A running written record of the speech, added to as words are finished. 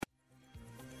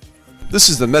This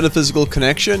is the Metaphysical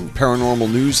Connection, paranormal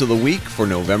news of the week for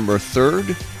November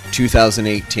 3rd,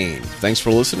 2018. Thanks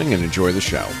for listening and enjoy the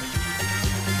show.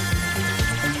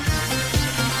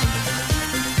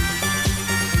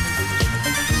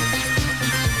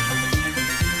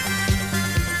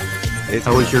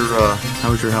 How was your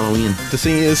Halloween? The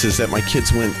thing is that my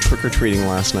kids went trick-or-treating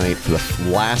last night for the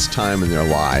last time in their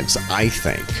lives, I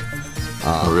think.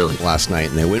 Oh, really? Last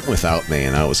night, and they went without me,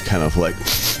 and I was kind of like...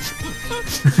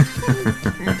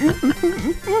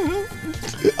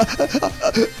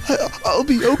 I'll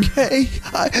be okay.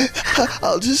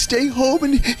 I'll just stay home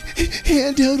and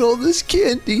hand out all this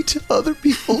candy to other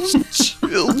people's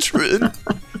children.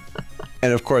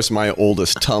 And of course, my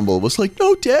oldest Tumble was like,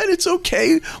 "No, Dad, it's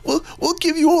okay. We'll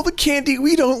give you all the candy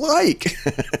we don't like."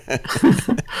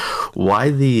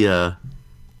 Why the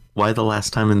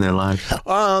last time in their lives?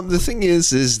 The thing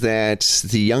is that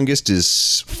the youngest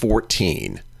is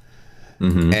 14.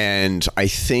 Mm-hmm. And I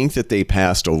think that they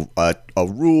passed a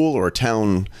rule or a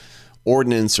town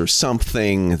ordinance or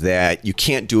something that you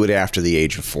can't do it after the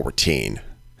age of 14.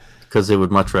 Because they would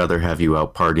much rather have you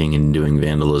out partying and doing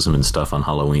vandalism and stuff on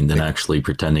Halloween than actually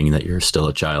pretending that you're still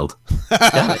a child.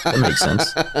 Yeah, that makes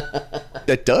sense.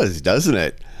 That does, doesn't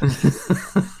it?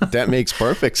 That makes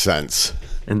perfect sense.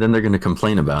 And then they're going to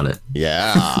complain about it.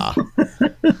 Yeah.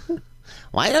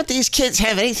 Why don't these kids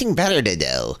have anything better to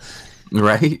do?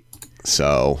 Right?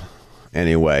 So,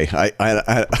 anyway,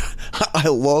 I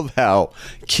love how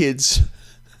kids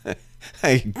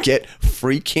get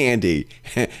free candy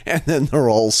and then they're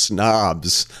all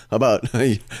snobs about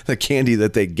the candy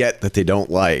that they get that they don't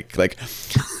like. Like,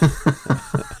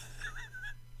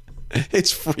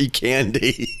 it's free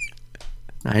candy.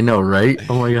 I know, right?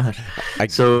 Oh my God.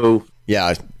 So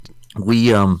yeah,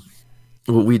 we what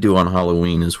we do on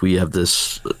Halloween is we have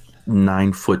this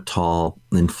 9-foot tall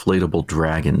inflatable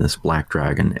dragon, this black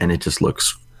dragon, and it just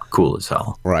looks cool as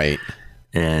hell. Right.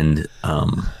 And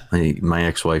my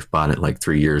ex-wife bought it like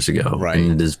 3 years ago. Right.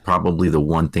 And it is probably the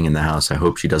one thing in the house I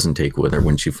hope she doesn't take with her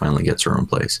when she finally gets her own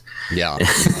place. Yeah.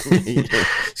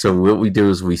 So what we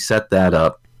do is we set that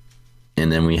up,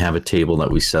 and then we have a table that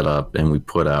we set up, and we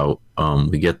put out,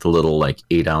 we get the little like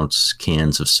 8-ounce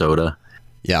cans of soda.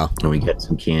 Yeah. And we get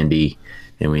some candy,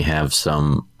 and we have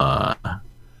some hot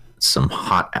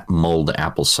mulled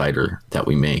apple cider that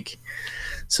we make.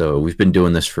 So we've been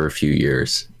doing this for a few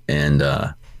years. And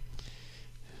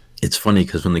it's funny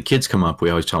because when the kids come up,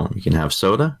 we always tell them you can have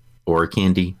soda or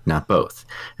candy, not both.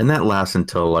 And that lasts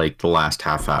until like the last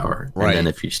half hour. Right. And then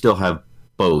if you still have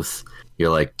both,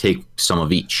 you're like, take some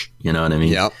of each. You know what I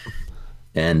mean? Yep.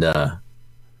 And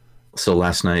so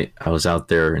last night I was out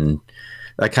there and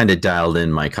I kind of dialed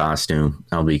in my costume.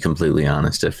 I'll be completely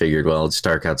honest. I figured, well, it's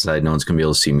dark outside. No one's going to be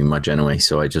able to see me much anyway.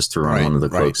 So I just threw on one of the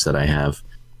cloaks that I have.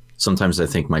 Sometimes I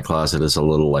think my closet is a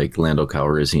little like Lando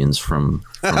Calrissian's from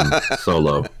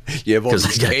Solo. You have all these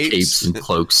because I got capes and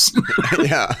cloaks.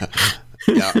 Yeah.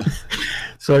 Yeah.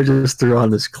 So I just threw on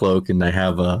this cloak, and I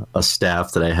have a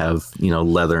staff that I have,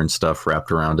 leather and stuff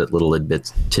wrapped around it, little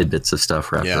tidbits of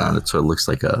stuff wrapped around it, so it looks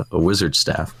like a wizard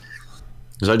staff.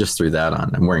 So I just threw that on.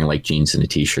 I'm wearing like jeans and a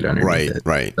t-shirt underneath it.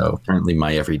 Right. So apparently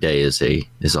my everyday is a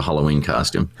Halloween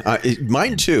costume.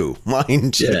 Mine too.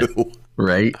 Yeah.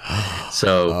 Right.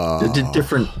 So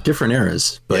different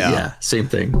eras, but yeah, same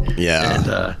thing. Yeah.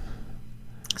 And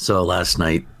so last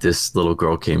night this little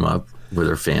girl came up with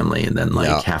her family, and then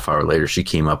half hour later she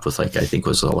came up with I think it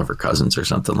was all of her cousins or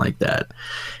something like that.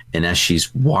 And as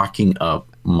she's walking up,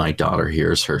 my daughter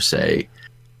hears her say,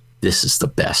 "This is the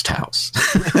best house."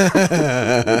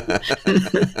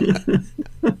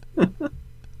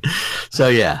 So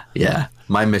yeah.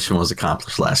 My mission was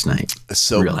accomplished last night.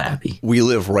 So real happy. We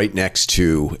live right next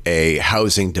to a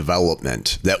housing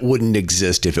development that wouldn't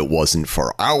exist if it wasn't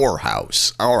for our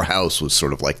house. Our house was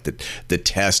sort of like the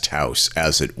test house,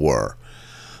 as it were.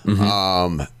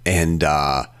 Mm-hmm. And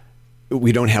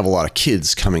we don't have a lot of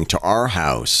kids coming to our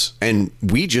house. And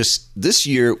this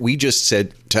year, we just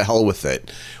said, to hell with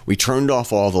it. We turned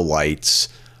off all the lights.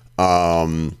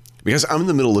 Because I'm in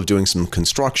the middle of doing some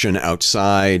construction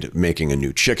outside, making a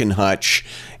new chicken hutch,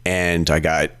 and I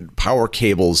got power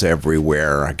cables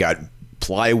everywhere. I got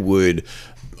plywood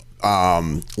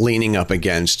leaning up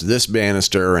against this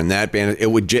banister and that banister.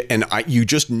 You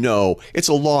just know it's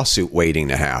a lawsuit waiting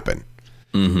to happen.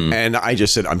 Mm-hmm. And I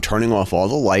just said, I'm turning off all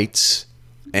the lights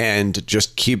and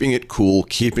just keeping it cool,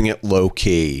 keeping it low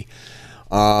key.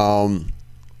 And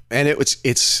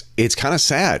it's kind of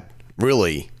sad,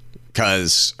 really.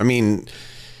 Because,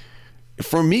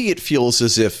 for me, it feels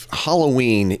as if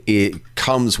Halloween, it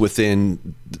comes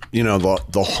within,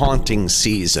 the haunting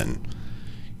season.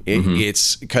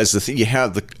 It's because you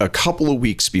have a couple of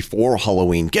weeks before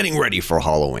Halloween, getting ready for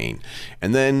Halloween,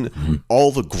 and then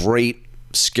all the great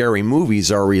scary movies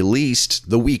are released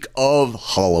the week of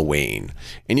Halloween,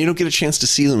 and you don't get a chance to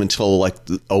see them until like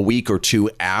a week or two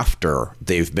after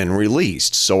they've been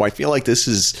released. So I feel like this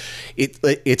is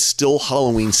it's still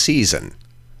Halloween season,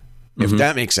 if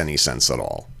that makes any sense at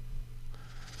all.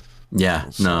 Yeah,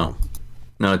 no,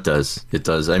 it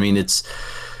does. I mean,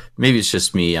 maybe it's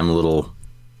just me. I'm a little,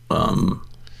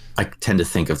 I tend to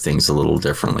think of things a little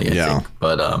differently, I think.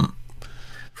 But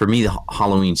for me, the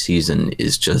Halloween season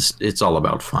is it's all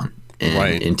about fun.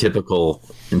 And in typical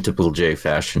Jay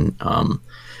fashion,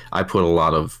 I put a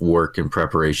lot of work and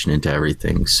preparation into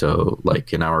everything. So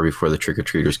like an hour before the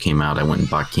trick-or-treaters came out, I went and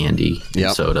bought candy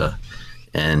and soda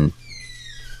and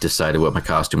decided what my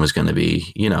costume was going to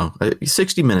be.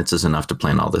 60 minutes is enough to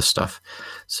plan all this stuff.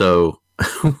 So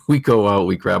we go out,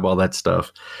 we grab all that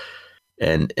stuff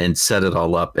and set it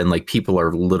all up. And like people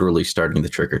are literally starting the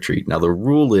trick or treat. Now the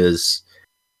rule is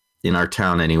in our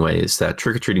town anyway, is that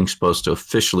trick or treating is supposed to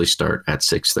officially start at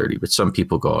 6:30, but some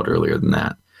people go out earlier than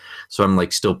that. So I'm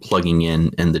like still plugging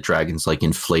in and the dragon's like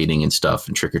inflating and stuff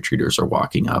and trick or treaters are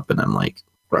walking up and I'm like,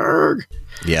 Burg.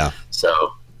 Yeah.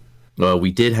 So, well,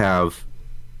 we did have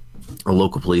a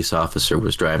local police officer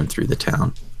was driving through the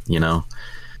town,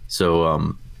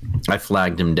 So I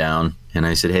flagged him down and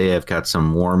I said, hey, I've got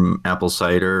some warm apple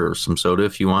cider or some soda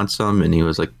if you want some. And he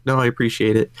was like, no, I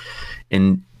appreciate it.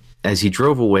 And as he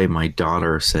drove away, my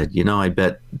daughter said, I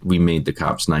bet we made the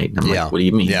cops' night. And I'm like, what do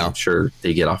you mean? I'm sure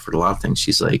they get offered a lot of things.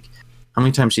 She's like, how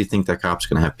many times do you think that cop's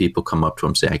going to have people come up to him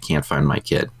and say, I can't find my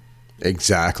kid?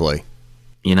 Exactly.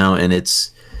 And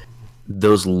it's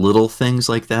those little things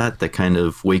like that kind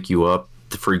of wake you up.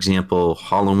 For example,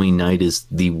 Halloween night is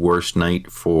the worst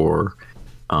night for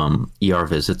ER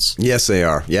visits. Yes, they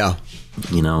are. Yeah.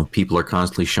 People are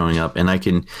constantly showing up and I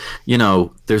can,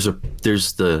 there's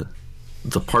the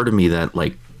part of me that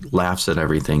like laughs at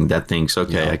everything that thinks,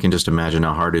 okay, I can just imagine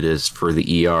how hard it is for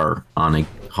the ER on a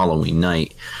Halloween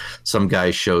night. Some guy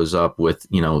shows up with,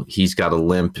 he's got a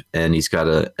limp and he's got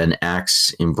an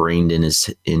axe ingrained in his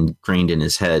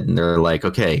head. And they're like,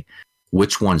 okay,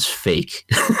 which one's fake?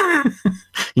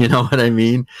 You know what I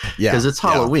mean? Yeah. Because it's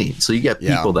Halloween. So you get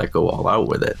people that go all out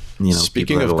with it.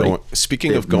 Speaking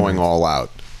of going all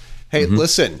out. Hey,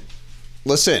 listen,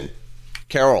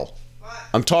 Carol, what?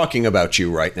 I'm talking about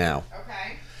you right now.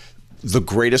 Okay. The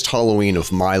greatest Halloween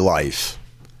of my life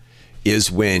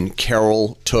is when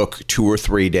Carol took 2 or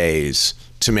 3 days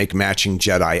to make matching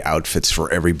Jedi outfits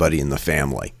for everybody in the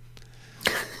family.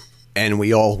 And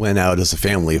we all went out as a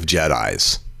family of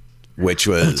Jedis, which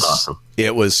was awesome.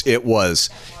 It was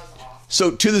awesome.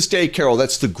 So to this day, Carol,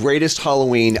 that's the greatest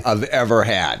Halloween I've ever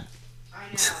had.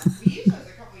 I know. We used those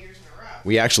a couple years in a row.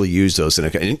 We actually used those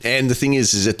and the thing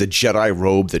is that the Jedi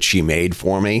robe that she made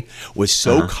for me was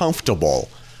so comfortable.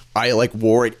 I like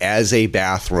wore it as a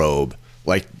bathrobe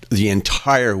like the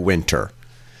entire winter,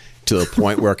 to the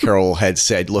point where Carol had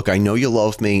said, look, I know you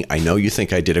love me. I know you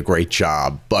think I did a great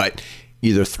job, but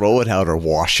either throw it out or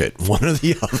wash it, one or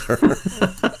the other.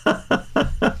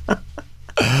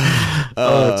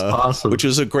 Oh, that's awesome. Which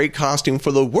was a great costume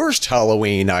for the worst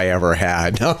Halloween I ever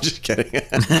had. No, I'm just kidding.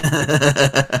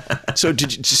 So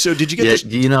did you get this?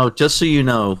 Just so you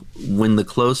know, when the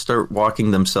clothes start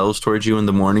walking themselves towards you in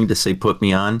the morning to say, put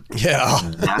me on. Yeah.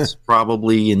 That's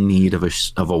probably in need of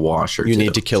a wash or You two.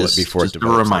 need to kill it before it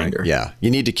develops. A reminder. Yeah.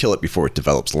 You need to kill it before it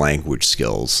develops language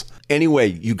skills. Anyway,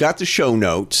 you got the show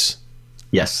notes.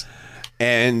 Yes.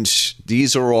 And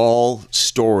these are all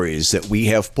stories that we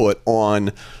have put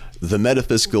on the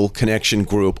Metaphysical Connection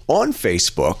group on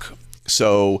Facebook.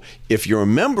 So if you're a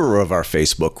member of our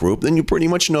Facebook group, then you pretty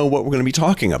much know what we're going to be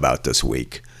talking about this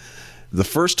week. The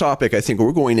first topic I think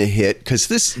we're going to hit, because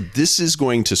this is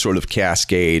going to sort of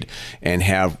cascade and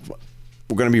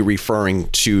we're going to be referring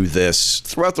to this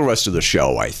throughout the rest of the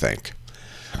show, I think.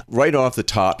 Right off the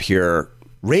top here,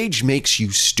 rage makes you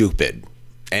stupid.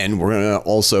 And we're going to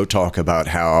also talk about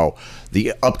how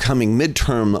the upcoming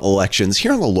midterm elections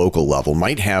here on the local level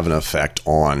might have an effect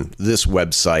on this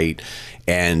website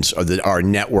and our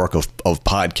network of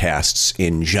podcasts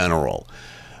in general.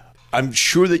 I'm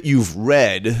sure that you've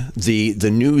read the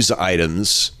news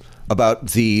items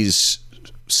about these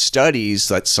studies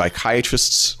that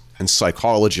psychiatrists and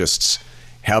psychologists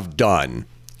have done,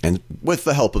 and with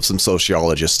the help of some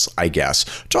sociologists, I guess,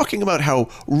 talking about how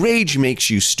rage makes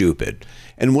you stupid.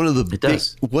 And one of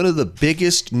the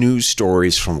biggest news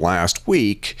stories from last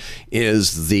week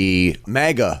is the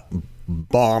MAGA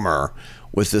bomber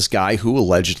with this guy who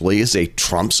allegedly is a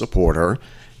Trump supporter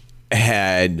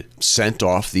had sent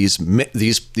off these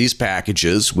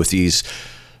packages with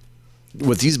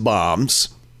these bombs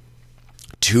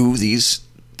to these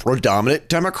predominant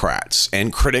Democrats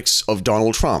and critics of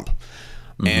Donald Trump.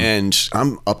 Mm-hmm. And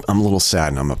I'm a little sad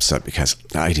and I'm upset because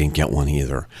I didn't get one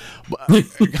either.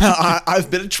 I've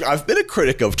been a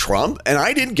critic of Trump and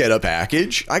I didn't get a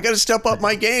package. I got to step up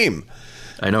my game.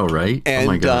 I know, right? And,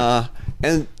 oh my God.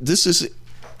 And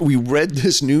we read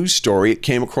this news story. It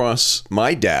came across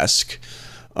my desk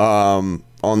on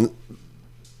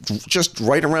just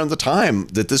right around the time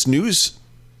that this news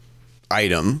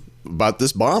item about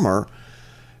this bomber,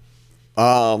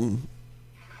 one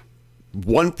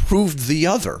proved the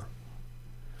other.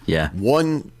 Yeah.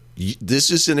 This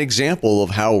is an example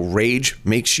of how rage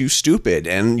makes you stupid.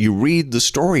 And you read the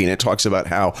story and it talks about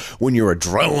how when your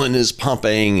adrenaline is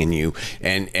pumping and you're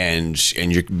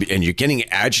getting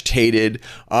agitated,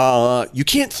 you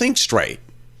can't think straight.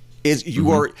 You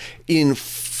are in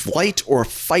flight or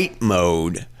fight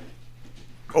mode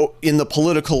in the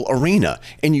political arena,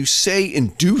 and you say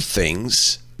and do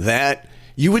things that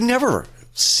you would never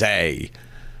say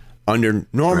under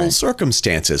normal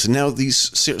circumstances. And now these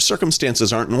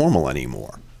circumstances aren't normal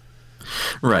anymore.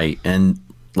 Right. And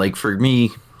like for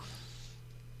me,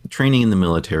 training in the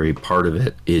military, part of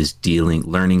it is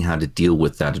learning how to deal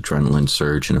with that adrenaline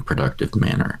surge in a productive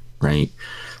manner. Right.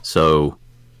 So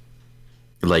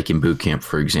like in boot camp,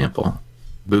 for example,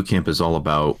 boot camp is all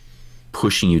about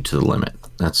pushing you to the limit.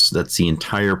 That's the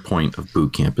entire point of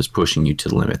boot camp, is pushing you to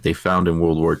the limit. They found in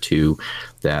World War II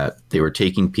that they were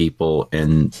taking people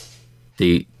and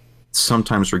they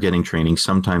sometimes were getting training,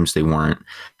 sometimes they weren't.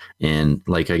 And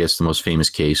like, I guess the most famous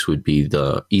case would be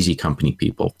the Easy Company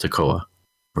people, Toccoa,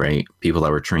 right? People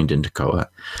that were trained in Toccoa.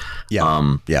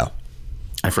 Yeah.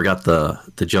 I forgot the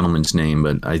gentleman's name,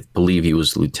 but I believe he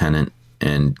was lieutenant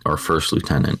or first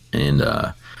lieutenant,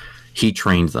 and he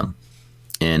trained them.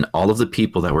 And all of the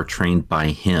people that were trained by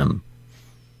him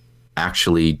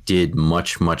actually did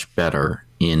much, much better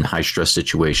in high stress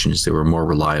situations. They were more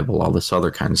reliable, all this other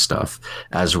kind of stuff,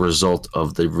 as a result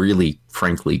of the really,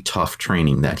 frankly, tough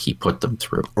training that he put them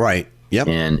through. Right. Yep.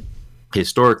 And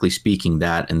historically speaking,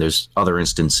 that, and there's other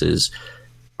instances,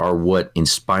 are what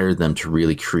inspired them to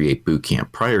really create boot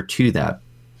camp. Prior to that,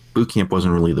 boot camp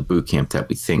wasn't really the boot camp that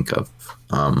we think of.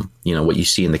 What you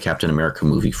see in the Captain America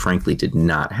movie, frankly, did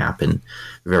not happen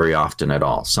very often at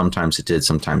all. Sometimes it did,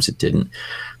 sometimes it didn't.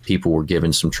 People were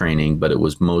given some training, but it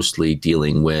was mostly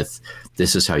dealing with,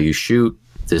 this is how you shoot,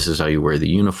 this is how you wear the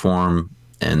uniform,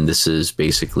 and this is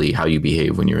basically how you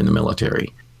behave when you're in the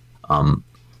military.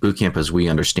 Boot camp, as we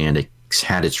understand it,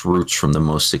 had its roots from the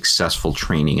most successful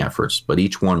training efforts, but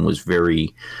each one was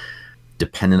very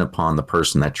dependent upon the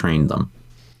person that trained them.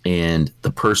 And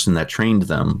the person that trained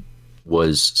them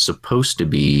was supposed to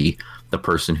be the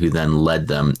person who then led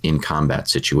them in combat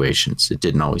situations. It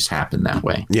didn't always happen that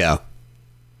way. Yeah.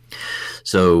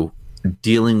 So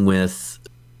dealing with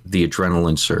the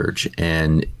adrenaline surge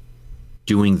and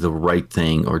doing the right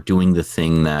thing, or doing the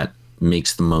thing that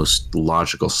makes the most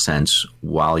logical sense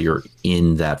while you're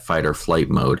in that fight or flight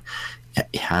mode,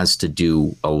 has to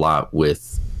do a lot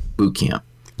with boot camp.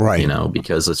 Right.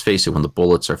 Because let's face it, when the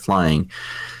bullets are flying,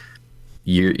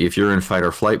 if you're in fight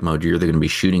or flight mode, you're either going to be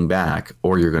shooting back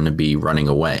or you're going to be running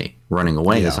away. Running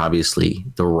away is obviously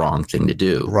the wrong thing to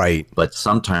do. Right. But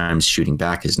sometimes shooting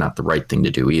back is not the right thing to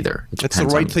do either. It's the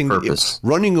right thing.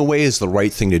 Running away is the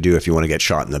right thing to do if you want to get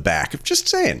shot in the back. Just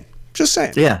saying.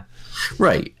 Yeah.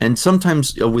 Right. And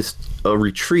sometimes with a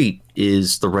retreat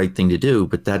is the right thing to do,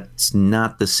 but that's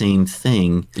not the same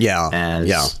thing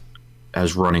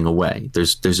as running away.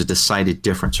 There's a decided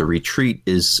difference. A retreat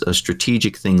is a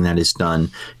strategic thing that is done.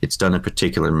 It's done in a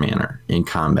particular manner in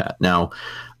combat. Now,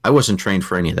 I wasn't trained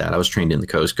for any of that. I was trained in the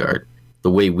Coast Guard.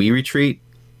 The way we retreat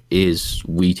is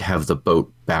we have the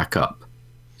boat back up.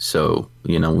 So,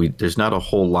 there's not a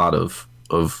whole lot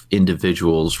of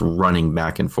individuals running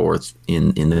back and forth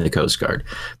in the Coast Guard.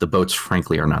 The boats,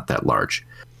 frankly, are not that large.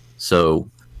 So,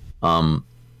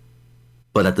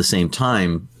 but at the same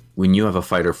time, when you have a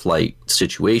fight or flight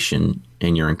situation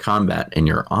and you're in combat and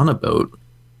you're on a boat,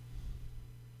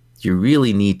 you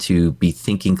really need to be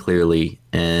thinking clearly.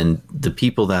 And the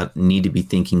people that need to be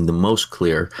thinking the most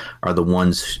clear are the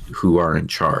ones who are in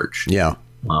charge. Yeah.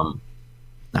 I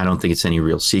don't think it's any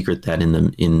real secret that in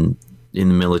the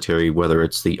military, whether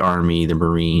it's the Army, the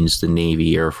Marines, the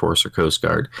Navy, Air Force, or Coast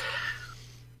Guard,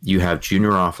 you have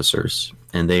junior officers,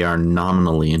 and they are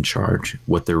nominally in charge.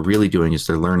 What they're really doing is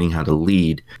they're learning how to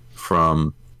lead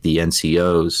from the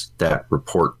NCOs that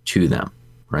report to them,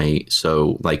 right?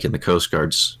 So like in the Coast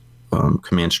Guard's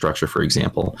command structure, for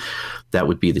example, that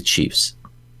would be the chiefs.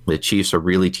 The chiefs are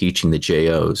really teaching the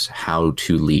JOs how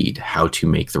to lead, how to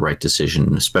make the right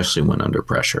decision, especially when under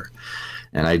pressure.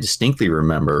 And I distinctly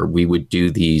remember we would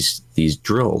do these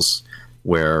drills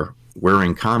where we're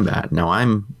in combat. Now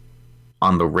I'm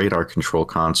on the radar control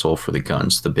console for the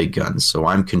guns, the big guns. So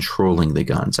I'm controlling the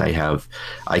guns.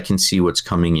 I can see what's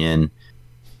coming in.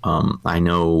 I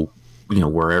know,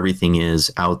 where everything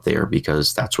is out there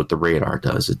because that's what the radar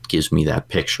does. It gives me that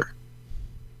picture.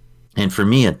 And for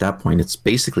me at that point, it's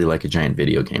basically like a giant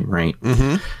video game, right?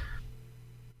 Mm-hmm.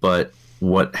 But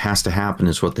what has to happen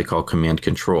is what they call command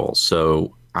control.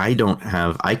 So I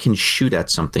can shoot at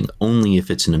something only if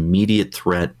it's an immediate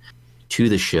threat to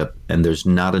the ship and there's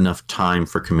not enough time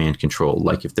for command control.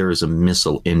 Like if there is a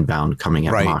missile inbound coming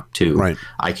at Mach 2,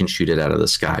 I can shoot it out of the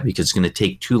sky because it's going to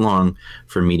take too long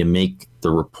for me to make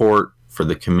the report, for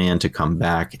the command to come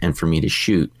back, and for me to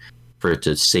shoot, for it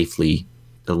to safely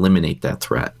eliminate that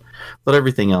threat. But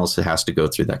everything else, it has to go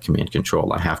through that command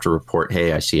control. I have to report,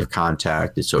 hey, I see a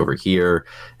contact, it's over here,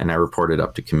 and I report it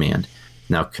up to command.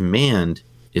 Now, command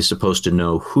is supposed to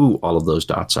know who all of those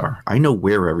dots are. I know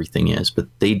where everything is, but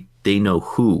they know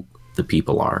who the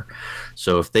people are.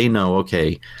 So if they know,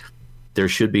 okay, there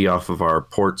should be off of our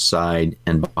port side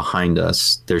and behind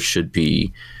us, there should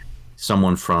be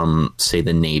someone from, say,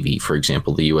 the Navy, for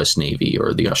example, the U.S. Navy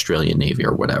or the Australian Navy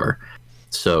or whatever.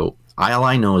 So all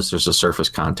I know is there's a surface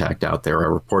contact out there. I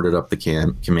report it up the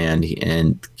command,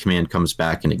 and command comes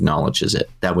back and acknowledges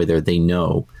it. That way they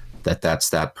know that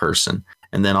that's that person.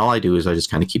 And then all I do is I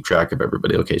just kind of keep track of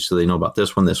everybody. Okay, so they know about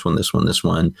this one, this one, this one, this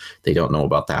one. They don't know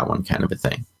about that one, kind of a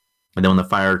thing. And then when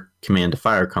the command to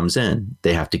fire comes in,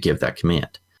 they have to give that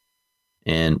command.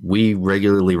 And we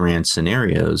regularly ran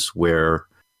scenarios where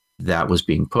that was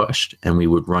being pushed. And we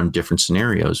would run different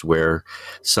scenarios where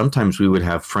sometimes we would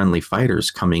have friendly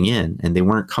fighters coming in and they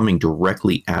weren't coming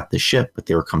directly at the ship, but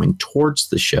they were coming towards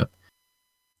the ship.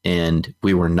 And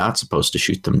we were not supposed to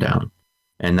shoot them down.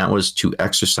 And that was to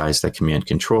exercise that command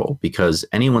control, because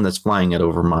anyone that's flying at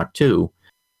over Mach 2,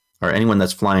 or anyone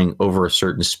that's flying over a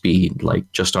certain speed,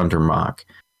 like just under Mach,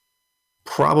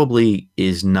 probably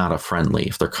is not a friendly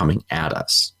if they're coming at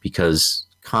us, because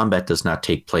combat does not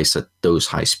take place at those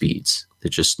high speeds.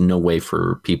 There's just no way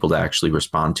for people to actually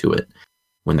respond to it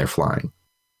when they're flying.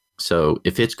 So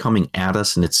if it's coming at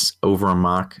us and it's over a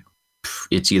Mach,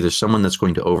 it's either someone that's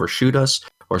going to overshoot us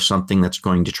or something that's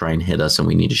going to try and hit us and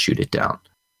we need to shoot it down.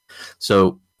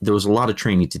 So there was a lot of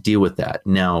training to deal with that.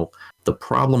 Now, the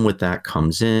problem with that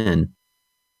comes in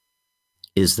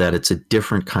is that it's a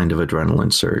different kind of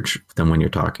adrenaline surge than when you're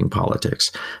talking politics.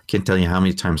 I can't tell you how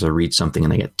many times I read something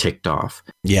and I get ticked off.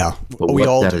 Yeah, we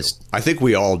all do. I think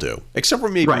we all do, except for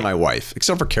maybe my wife,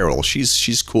 except for Carol.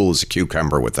 She's cool as a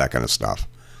cucumber with that kind of stuff.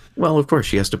 Well, of course,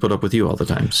 she has to put up with you all the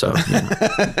time. So,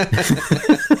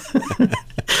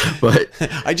 but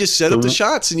I just set up the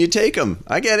shots and you take them.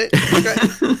 I get it. Okay.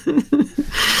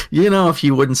 If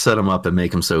you wouldn't set them up and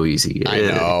make them so easy. I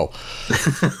know.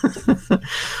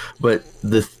 But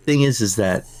the thing is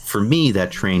that for me,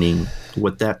 that training,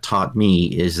 what that taught me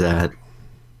is that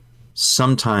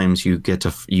sometimes you get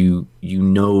to, you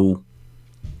know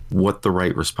what the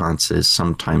right response is.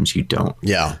 Sometimes you don't.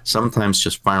 Yeah. Sometimes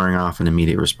just firing off an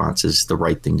immediate response is the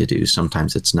right thing to do.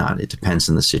 Sometimes it's not. It depends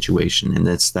on the situation. And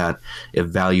it's that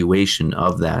evaluation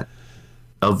of that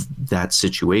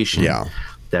situation. Yeah.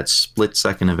 That split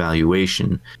second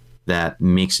evaluation that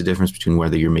makes a difference between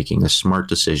whether you're making a smart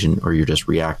decision or you're just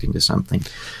reacting to something.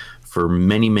 For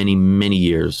many, many, many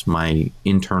years, my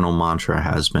internal mantra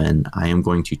has been, I am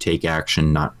going to take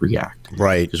action, not react.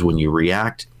 Right. Because when you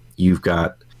react, you've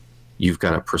got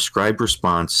a prescribed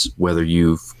response, whether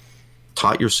you've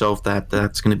taught yourself that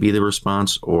that's going to be the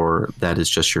response or that is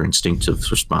just your instinctive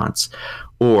response,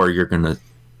 or you're going to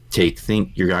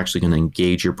you're actually going to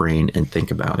engage your brain and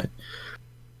think about it.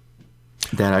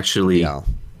 That actually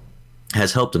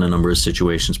has helped in a number of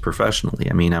situations professionally.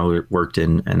 I mean, I worked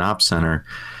in an ops center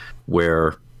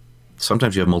where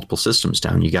sometimes you have multiple systems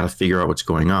down. You got to figure out what's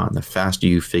going on. The faster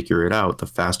you figure it out, the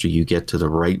faster you get to the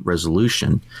right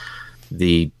resolution,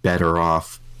 the better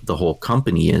off the whole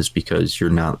company is because you're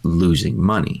not losing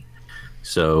money.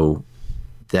 So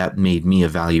that made me a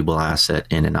valuable asset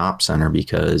in an ops center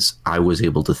because I was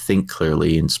able to think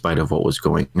clearly in spite of what was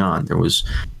going on. There was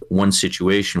one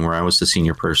situation where I was the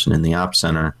senior person in the ops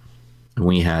center and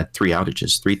we had 3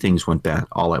 outages. 3 things went bad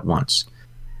all at once.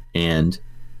 And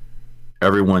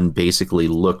everyone basically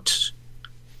looked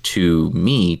to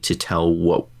me to tell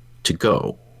what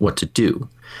to do.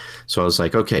 So I was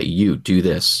like, okay, you do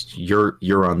this.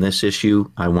 You're on this issue.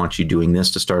 I want you doing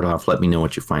this to start off. Let me know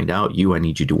what you find out. I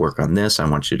need you to work on this. I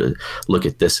want you to look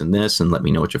at this and this and let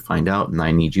me know what you find out. And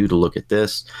I need you to look at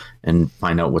this and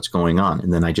find out what's going on.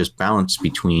 And then I just balanced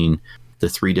between the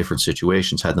 3 different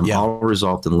situations, had them all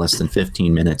resolved in less than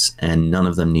 15 minutes, and none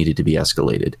of them needed to be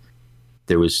escalated.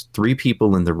 There was 3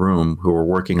 people in the room who were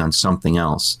working on something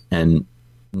else. And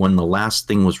when the last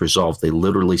thing was resolved, they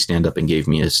literally stand up and gave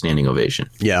me a standing ovation.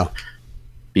 Yeah.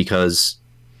 Because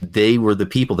they were the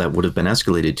people that would have been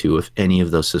escalated to if any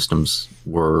of those systems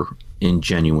were in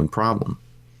genuine problem.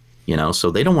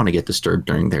 So they don't want to get disturbed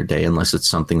during their day unless it's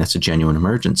something that's a genuine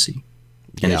emergency.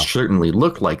 And it certainly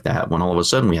looked like that when all of a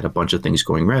sudden we had a bunch of things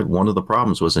going red. One of the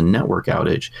problems was a network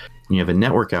outage. When you have a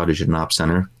network outage at an op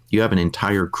center, you have an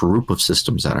entire group of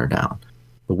systems that are down.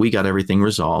 But we got everything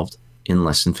resolved in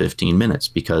less than 15 minutes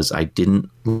because I didn't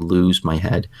lose my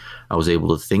head. I was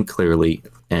able to think clearly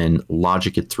and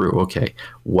logic it through. Okay,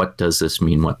 what does this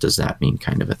mean? What does that mean?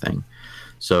 Kind of a thing.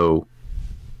 So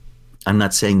I'm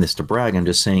not saying this to brag. I'm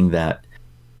just saying that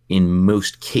in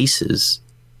most cases,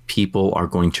 people are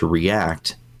going to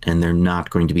react and they're not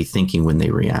going to be thinking when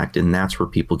they react. And that's where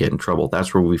people get in trouble.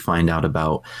 That's where we find out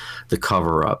about the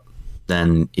cover up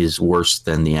then is worse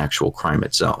than the actual crime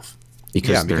itself.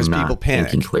 Because they're not people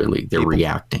panic. Thinking clearly. They're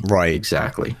reacting. Right.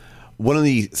 Exactly. One of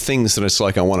the things that it's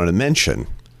like I wanted to mention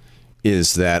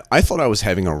is that I thought I was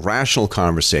having a rational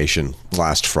conversation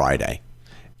last Friday.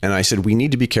 And I said, we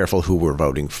need to be careful who we're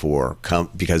voting for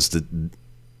because the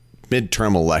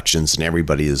midterm elections and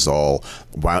everybody is all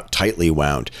tightly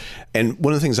wound. And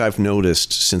one of the things I've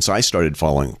noticed since I started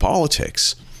following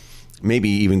politics, maybe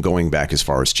even going back as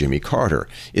far as Jimmy Carter,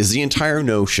 is the entire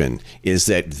notion is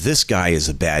that this guy is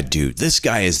a bad dude. This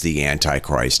guy is the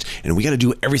Antichrist, and we got to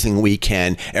do everything we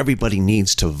can. Everybody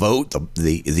needs to vote.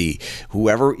 The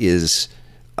whoever is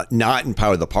not in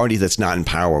power, the party that's not in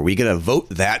power, we got to vote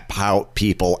that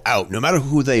people out, no matter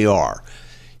who they are.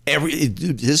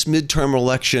 This midterm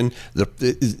election,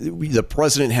 the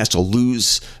president has to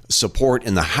lose support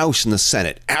in the House and the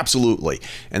Senate. Absolutely.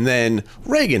 And then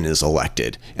Reagan is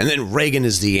elected. And then Reagan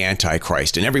is the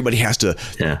Antichrist. And everybody has to,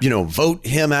 vote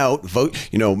him out,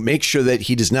 make sure that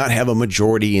he does not have a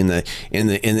majority in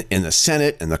the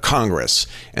Senate and the Congress.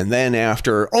 And then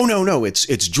after,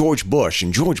 it's George Bush.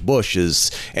 And George Bush is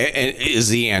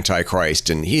the Antichrist.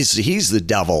 And he's the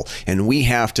devil. And we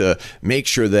have to make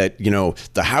sure that,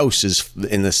 the House is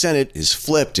in the Senate is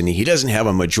flipped and he doesn't have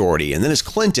a majority. And then it's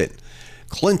Clinton.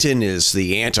 Clinton is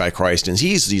the Antichrist, and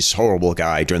he's this horrible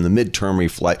guy during the midterm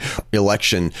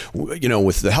election.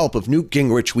 With the help of Newt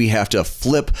Gingrich, we have to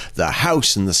flip the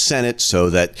House and the Senate so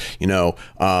that,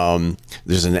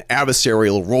 there's an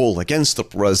adversarial role against the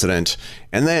president.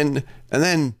 And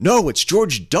then, no, it's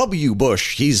George W.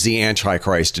 Bush. He's the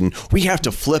Antichrist, and we have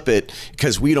to flip it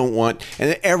because we don't want.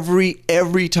 And every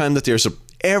time that there's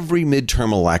every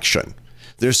midterm election,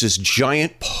 there's this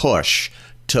giant push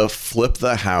to flip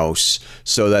the House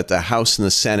so that the House and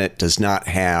the Senate does not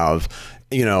have,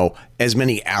 as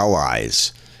many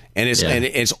allies. And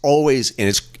it's always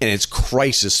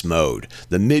crisis mode.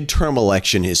 The midterm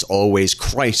election is always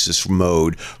crisis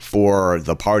mode for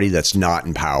the party that's not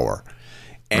in power.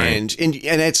 And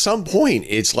at some point,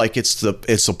 it's like it's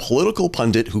a political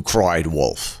pundit who cried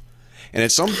wolf. And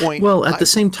at some point, well, at the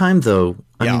same time, though,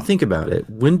 I mean, think about it.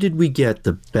 When did we get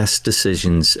the best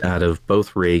decisions out of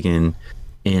both Reagan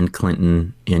and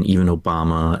Clinton and even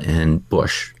Obama and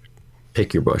Bush?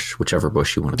 Pick your Bush, whichever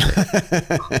Bush you want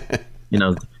to pick.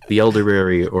 The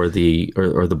elderberry or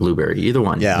the blueberry, either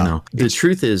one. Yeah. The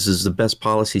truth is the best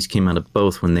policies came out of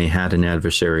both when they had an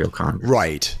adversarial Congress.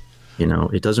 Right.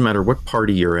 It doesn't matter what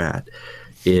party you're at.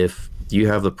 If you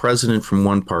have the president from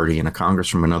one party and a Congress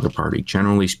from another party,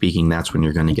 generally speaking, that's when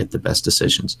you're going to get the best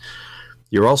decisions.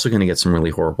 You're also going to get some really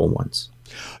horrible ones.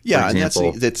 Yeah,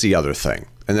 example, and that's the other thing,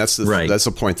 and that's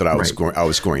the point that I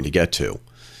was going to get to.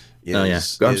 I'm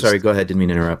sorry. Go ahead. Didn't mean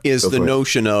to interrupt.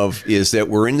 Notion is that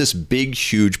we're in this big,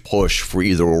 huge push for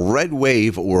either a red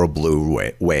wave or a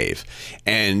blue wave,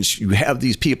 and you have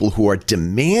these people who are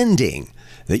demanding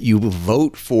that you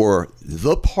vote for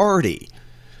the party,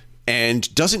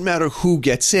 and doesn't matter who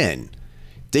gets in.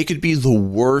 They could be the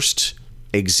worst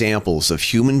examples of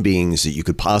human beings that you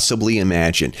could possibly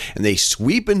imagine, and they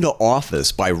sweep into office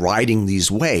by riding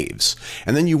these waves.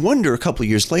 And then you wonder a couple of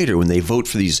years later when they vote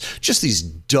for these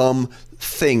dumb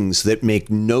things that make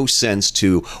no sense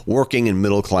to working and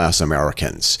middle class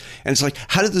Americans. And it's like,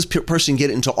 how did this person get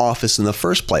into office in the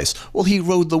first place? Well, he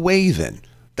rode the wave in.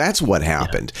 That's what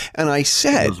happened. And I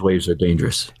said, those waves are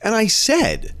dangerous. And I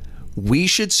said, we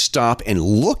should stop and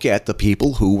look at the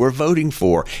people who we're voting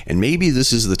for. And maybe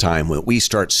this is the time when we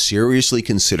start seriously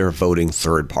consider voting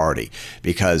third party,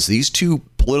 because these two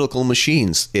political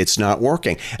machines, it's not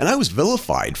working. And I was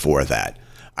vilified for that.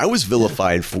 I was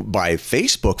vilified by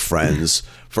Facebook friends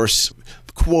for,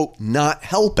 quote, not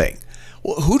helping.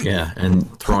 Well,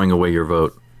 and throwing away your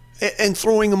vote. And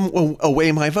throwing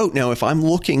away my vote. Now, if I'm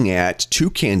looking at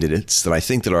two candidates that I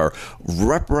think that are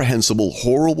reprehensible,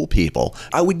 horrible people,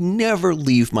 I would never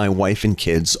leave my wife and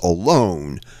kids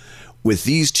alone with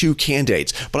these two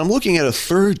candidates. But I'm looking at a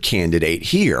third candidate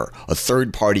here, a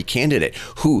third party candidate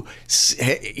who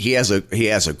he has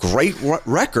a great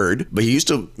record, but he used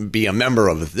to be a member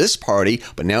of this party,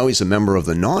 but now he's a member of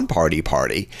the non-party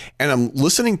party. And I'm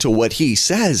listening to what he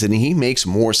says, and he makes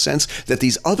more sense that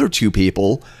these other two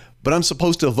people, but I'm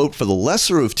supposed to vote for the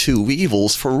lesser of two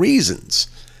evils for reasons.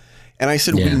 And I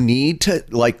said, we need to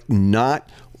not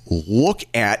look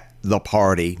at the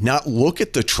party, not look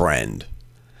at the trend.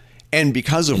 And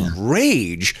because of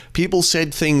rage, people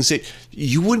said things that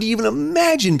you wouldn't even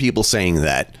imagine people saying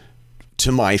that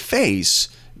to my face,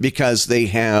 because they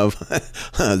have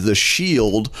the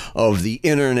shield of the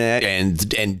internet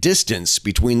and distance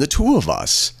between the two of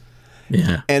us.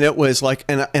 Yeah. And it was like,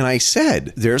 and I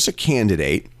said, there's a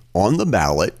candidate on the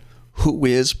ballot who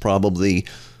is probably,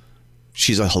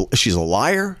 she's a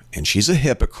liar and she's a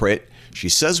hypocrite. She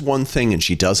says one thing and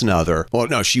she does another. Well,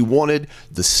 no, she wanted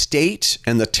the state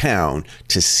and the town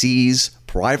to seize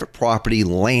private property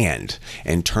land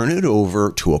and turn it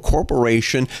over to a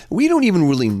corporation. We don't even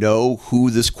really know who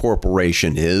this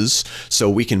corporation is. So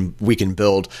we can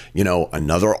build,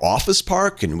 another office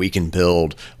park, and we can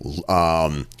build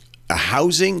a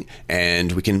housing,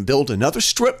 and we can build another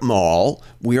strip mall.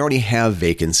 We already have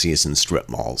vacancies in strip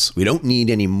malls. We don't need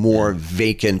any more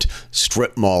vacant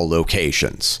strip mall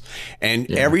locations.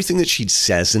 And everything that she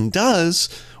says and does,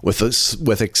 with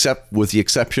the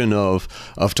exception of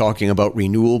talking about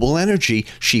renewable energy,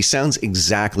 she sounds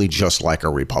exactly just like a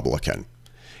Republican.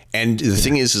 And the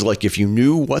thing is like, if you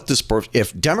knew what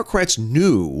if Democrats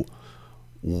knew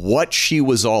what she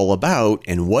was all about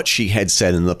and what she had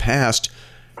said in the past,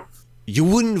 you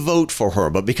wouldn't vote for her.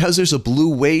 But because there's a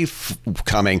blue wave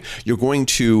coming, you're going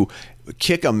to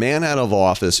kick a man out of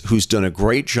office who's done a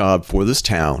great job for this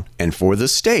town and for the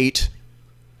state,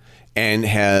 and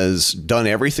has done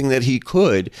everything that he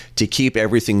could to keep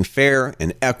everything fair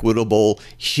and equitable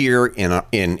here in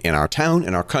our town,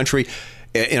 in our country,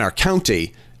 in our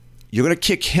county. You're going to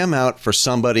kick him out for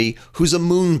somebody who's a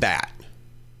moonbat.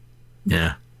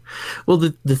 Yeah. Well,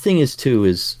 the thing is,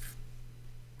 too,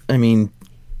 I mean,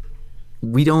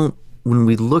 when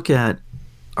we look at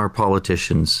our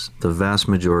politicians, the vast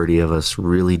majority of us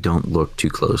really don't look too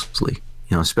closely,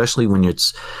 especially when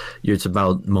it's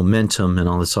about momentum and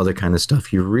all this other kind of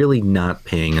stuff. You're really not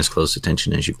paying as close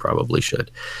attention as you probably should.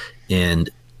 And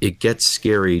it gets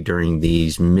scary during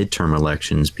these midterm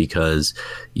elections, because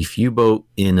if you vote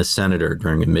in a senator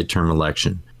during a midterm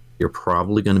election, you're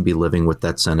probably going to be living with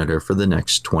that senator for the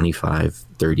next 25,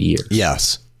 30 years.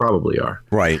 Yes. Probably are.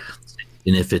 Right.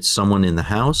 And if it's someone in the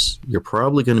House, you're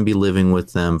probably going to be living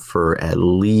with them for at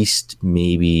least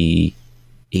maybe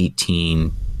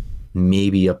 18,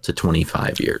 maybe up to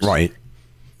 25 years. Right.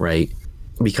 Right.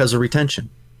 Because of retention.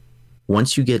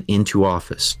 Once you get into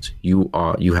office, you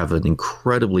have an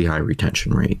incredibly high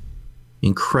retention rate.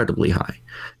 Incredibly high.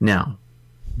 Now,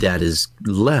 that is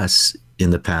less in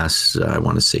the past, I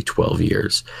want to say 12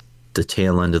 years. The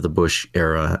tail end of the Bush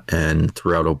era and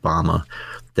throughout Obama,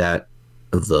 that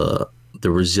the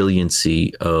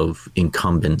resiliency of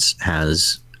incumbents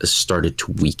has started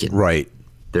to weaken. Right.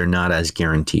 They're not as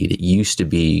guaranteed. It used to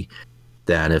be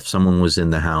that if someone was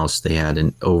in the House, they had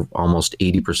an almost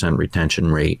 80%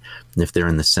 retention rate. And if they're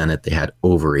in the Senate, they had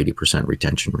over 80%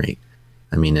 retention rate.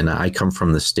 I mean, and I come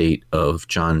from the state of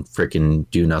John frickin'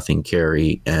 Do-Nothing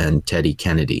Kerry and Teddy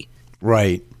Kennedy.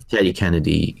 Right. Teddy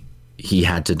Kennedy, he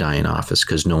had to die in office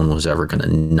because no one was ever going to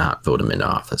not vote him into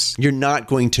office. You're not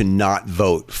going to not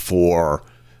vote for...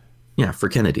 Yeah, for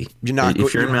Kennedy.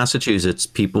 If you're in Massachusetts,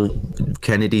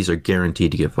 Kennedys are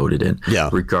guaranteed to get voted in,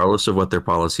 regardless of what their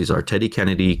policies are. Teddy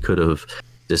Kennedy could have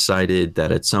decided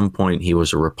that at some point he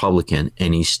was a Republican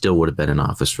and he still would have been in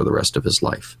office for the rest of his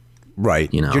life.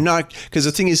 Right. You're not, because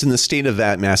the thing is, in the state of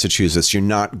Massachusetts, you're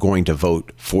not going to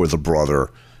vote for the brother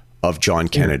of John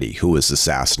Kennedy, who was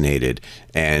assassinated,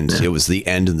 and it was the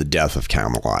end and the death of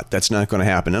Camelot. That's not going to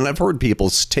happen. And I've heard people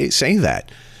say that.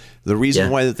 The reason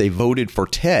why that they voted for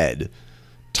Ted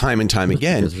time and time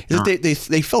again is that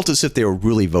they felt as if they were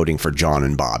really voting for John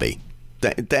and Bobby.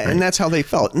 And that's how they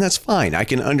felt, and that's fine. I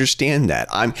can understand that.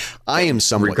 I am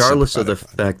somewhat regardless of the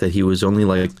sympathetic. fact that he was only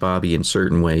like Bobby in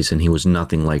certain ways, and he was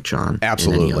nothing like John.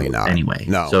 Absolutely not. Anyway,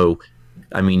 no. So,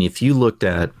 I mean, if you looked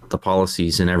at the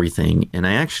policies and everything, and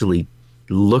I actually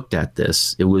looked at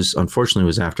this, unfortunately it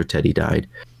was after Teddy died,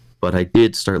 but I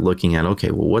did start looking at,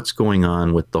 okay, well, what's going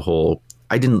on with the whole?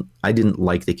 I didn't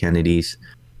like the Kennedys.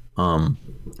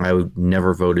 I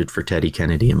never voted for Teddy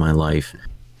Kennedy in my life.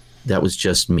 That was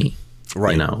just me.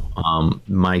 Right. You know,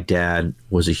 my dad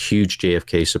was a huge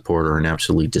JFK supporter and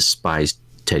absolutely despised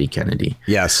Teddy Kennedy.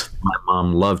 Yes. My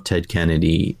mom loved Ted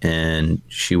Kennedy, and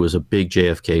she was a big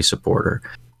JFK supporter.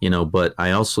 You know, but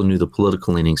I also knew the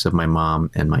political leanings of my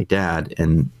mom and my dad,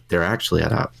 and they're actually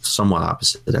at somewhat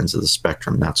opposite ends of the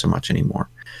spectrum, not so much anymore.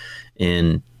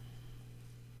 And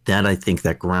that, I think,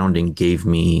 that grounding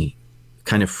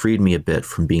kind of freed me a bit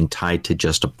from being tied to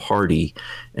just a party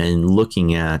and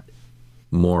looking at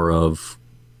more of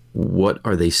what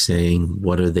are they saying,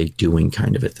 what are they doing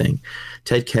kind of a thing.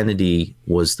 Ted Kennedy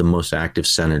was the most active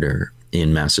senator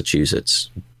in Massachusetts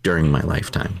during my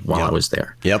lifetime while I was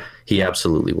there. Yep. He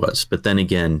absolutely was. But then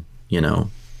again, you know,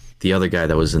 the other guy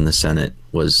that was in the Senate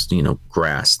was, you know,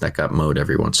 grass that got mowed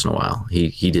every once in a while.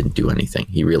 He didn't do anything.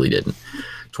 He really didn't.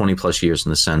 20 plus years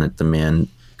in the Senate, the man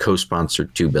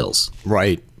co-sponsored 2 bills.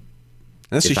 Right.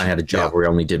 If I had a job where I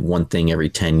only did one thing every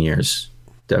 10 years,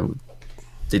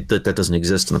 that doesn't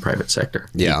exist in the private sector.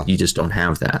 Yeah. You just don't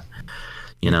have that.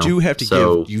 You know,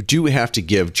 you do have to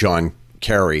give John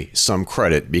Kerry some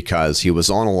credit, because he was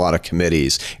on a lot of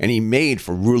committees and he made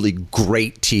for really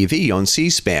great TV on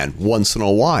C-SPAN once in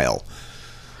a while.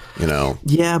 You know.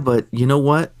 Yeah, but you know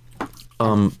what?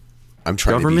 I'm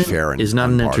trying to be fair. Government is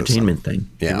not an entertainment thing.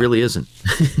 Yeah. It really isn't.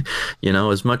 You know,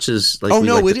 as much as like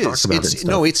it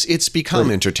is. It's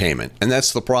become entertainment, and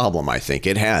that's the problem. I think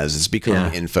it's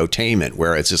become infotainment,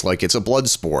 where it's just like it's a blood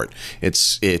sport.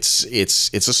 It's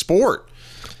a sport.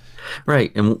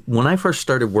 Right. And when I first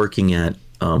started working at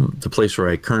the place where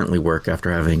I currently work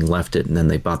after having left it, and then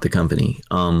they bought the company,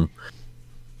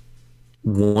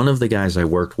 one of the guys I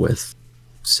worked with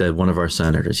said, one of our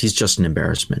senators, he's just an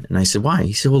embarrassment. And I said, why?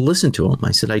 He said, well, listen to him.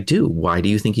 I said, I do. Why do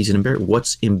you think he's an embarrassment?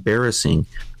 What's embarrassing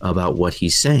about what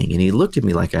he's saying? And he looked at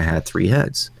me like I had 3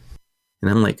 heads. And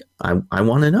I'm like, I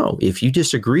want to know. If you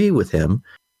disagree with him,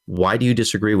 why do you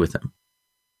disagree with him?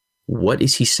 What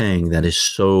is he saying that is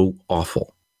so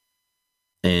awful?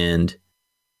 And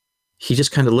he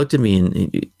just kind of looked at me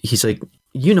and he's like,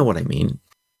 you know what I mean?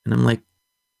 And I'm like,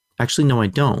 actually, no, I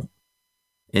don't.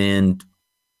 And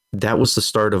that was the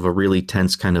start of a really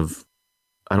tense kind of,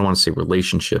 I don't want to say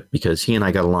relationship, because he and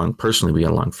I got along, personally, we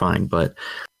got along fine. But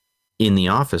in the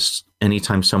office,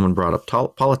 anytime someone brought up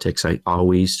politics, I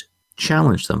always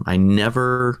challenged them. I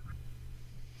never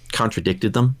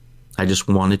contradicted them. I just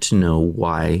wanted to know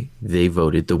why they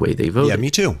voted the way they voted. Yeah, me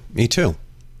too.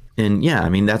 And yeah, I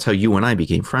mean, that's how you and I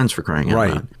became friends, for crying out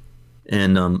loud.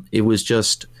 And it was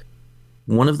just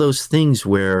one of those things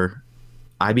where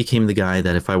I became the guy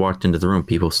that if I walked into the room,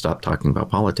 people stopped talking about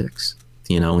politics,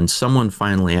 you know. And someone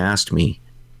finally asked me,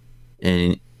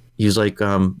 and he was like,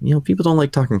 you know, people don't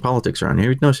like talking politics around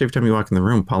here. Notice every time you walk in the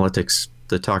room,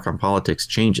 the talk on politics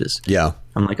changes. Yeah.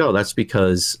 I'm like, oh, that's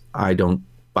because I don't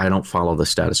follow the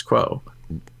status quo.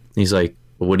 He's like,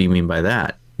 well, what do you mean by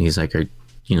that? And he's like,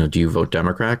 do you vote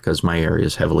Democrat? Because my area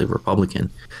is heavily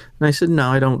Republican. And I said,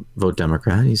 no, I don't vote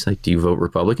Democrat. He's like, do you vote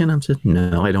Republican? I said,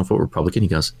 no, I don't vote Republican. He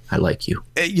goes, I like you.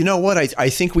 You know what? I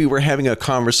think we were having a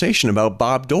conversation about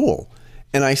Bob Dole.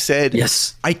 And I said,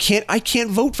 yes, I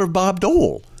can't vote for Bob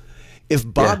Dole. If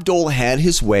Bob Dole had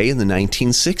his way in the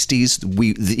 1960s,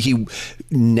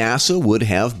 NASA would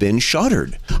have been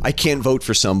shuttered. I can't vote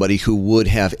for somebody who would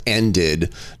have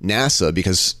ended NASA,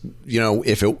 because, you know,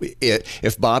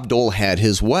 if Bob Dole had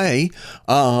his way,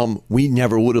 we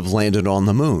never would have landed on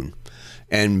the moon.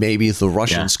 And maybe the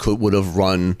Russians would have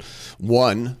won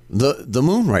the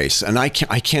moon race, and I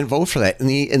can't vote for that. And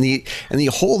the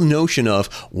whole notion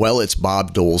of, well, it's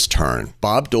Bob Dole's turn.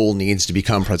 Bob Dole needs to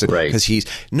become president because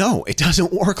it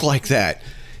doesn't work like that.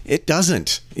 It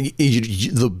doesn't.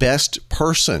 The best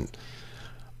person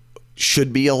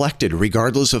should be elected,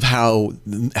 regardless of how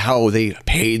they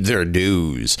paid their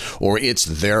dues, or it's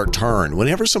their turn.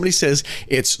 Whenever somebody says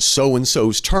it's so and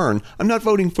so's turn, I'm not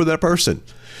voting for that person.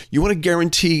 You want to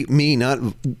guarantee me not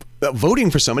voting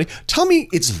for somebody? Tell me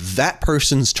it's that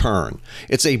person's turn.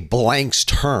 It's a blank's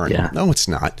turn. Yeah. No, it's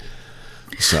not.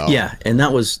 So yeah, and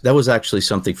that was actually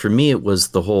something for me. It was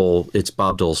the whole it's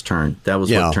Bob Dole's turn. That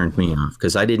was what turned me off,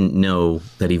 because I didn't know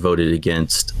that he voted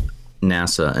against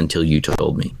NASA until you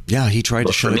told me. Yeah, he tried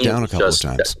to shut it down a couple of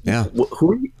times. Yeah.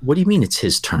 What do you mean it's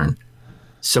his turn?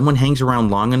 someone hangs around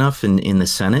long enough in the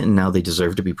Senate and now they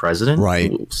deserve to be president?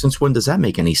 Right. Since when does that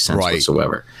make any sense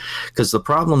whatsoever? Because the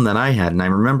problem that I had, and I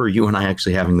remember you and I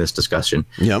actually having this discussion,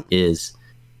 is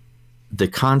the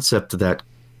concept that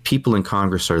people in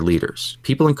Congress are leaders.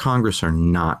 People in Congress are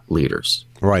not leaders.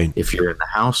 Right. If you're in the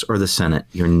House or the Senate,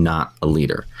 you're not a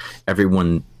leader.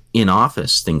 Everyone in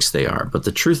office thinks they are. But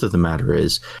the truth of the matter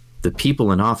is, the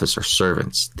people in office are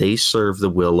servants. They serve the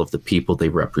will of the people they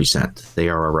represent. They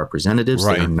are our representatives.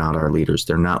 Right. They are not our leaders.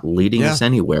 They're not leading us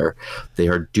anywhere. They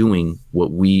are doing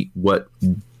what we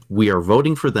are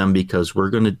voting for them because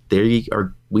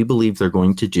we believe they're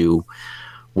going to do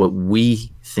what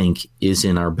we think is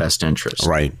in our best interest.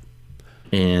 Right.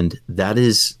 And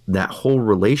that whole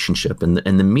relationship, and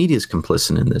the media is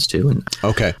complicit in this too. And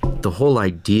the whole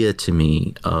idea to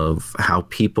me of how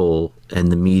people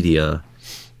and the media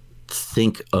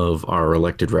think of our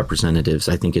elected representatives,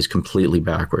 I think, is completely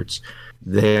backwards.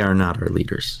 They are not our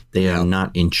leaders. They are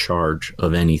not in charge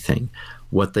of anything.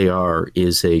 What they are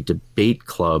is a debate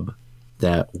club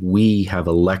that we have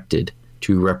elected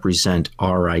to represent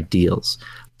our ideals.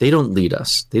 They don't lead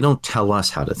us. They don't tell us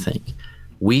how to think.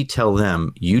 We tell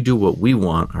them, you do what we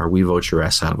want, or we vote your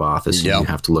ass out of office, and you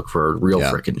have to look for a real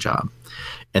frickin' job.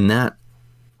 And that,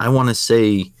 I want to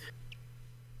say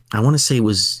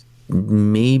was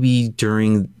maybe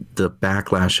during the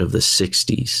backlash of the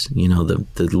 60s,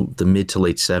 the mid to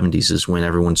late 70s is when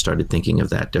everyone started thinking of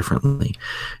that differently.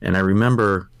 And I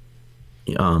remember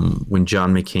when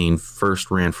John McCain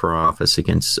first ran for office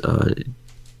against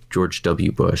George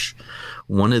W. Bush,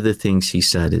 one of the things he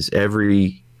said is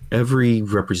every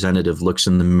representative looks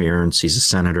in the mirror and sees a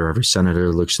senator. Every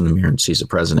senator looks in the mirror and sees a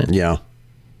president. Yeah.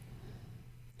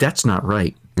 That's not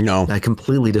right. No. I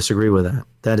completely disagree with that.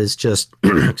 That is just,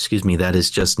 that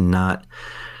is just not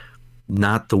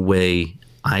the way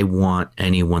I want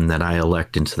anyone that I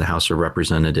elect into the House of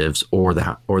Representatives or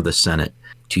the Senate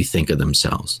to think of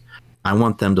themselves. I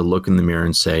want them to look in the mirror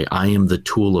and say, I am the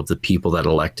tool of the people that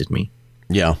elected me.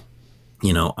 Yeah.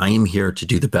 I am here to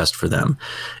do the best for them.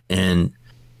 And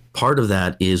part of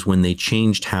that is when they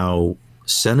changed how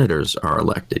senators are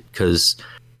elected, because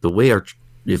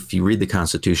if you read the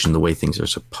Constitution, the way things are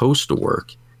supposed to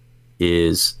work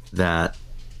is that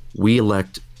we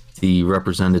elect the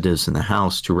representatives in the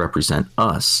House to represent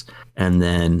us, and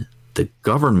then the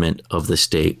government of the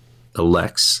state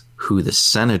elects who the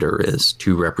senator is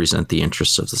to represent the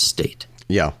interests of the state.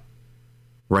 Yeah.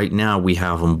 Right now, we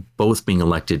have them both being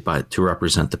elected to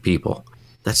represent the people.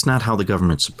 That's not how the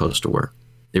government's supposed to work.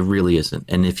 It really isn't.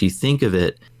 And if you think of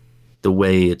it the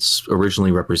way it's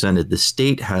originally represented, the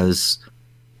state has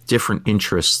different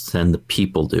interests than the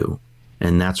people do.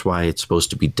 And that's why it's supposed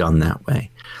to be done that way.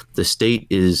 The state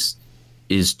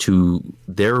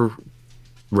their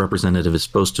representative is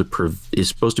supposed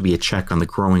to be a check on the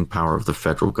growing power of the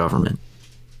federal government.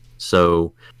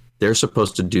 So they're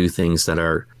supposed to do things that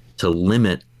are to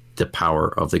limit the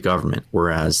power of the government,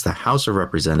 whereas the House of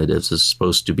Representatives is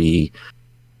supposed to be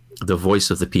the voice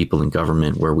of the people in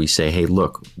government, where we say, hey,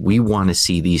 look, we want to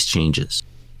see these changes.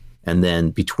 And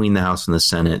then between the House and the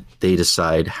Senate, they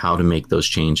decide how to make those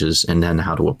changes and then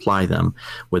how to apply them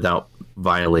without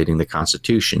violating the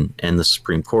Constitution. And the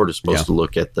Supreme Court is supposed to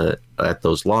look at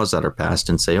those laws that are passed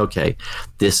and say, okay,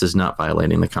 this is not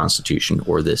violating the Constitution,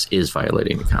 or this is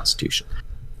violating the Constitution.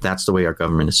 That's the way our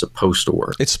government is supposed to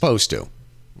work. It's supposed to.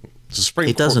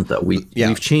 It doesn't, though.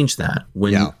 We've changed that.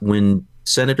 When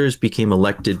senators became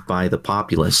elected by the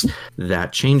populace,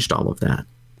 that changed all of that.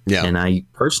 Yeah. And I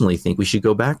personally think we should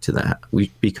go back to that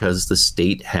because the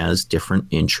state has different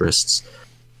interests.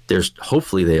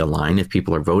 Hopefully they align. If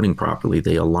people are voting properly,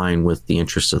 they align with the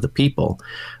interests of the people.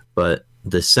 But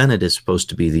the Senate is supposed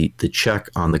to be the check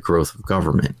on the growth of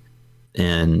government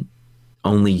and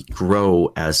only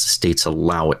grow as the states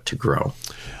allow it to grow.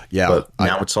 Yeah, but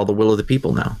now it's all the will of the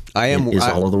people. Now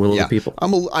all of the will of the people.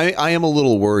 I am a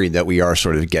little worried that we are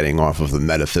sort of getting off of the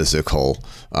metaphysical,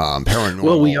 paranormal.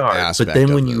 Well, we are. Aspect but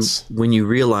then of when you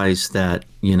realize that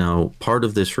part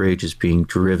of this rage is being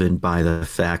driven by the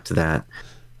fact that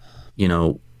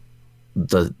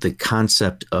the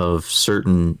concept of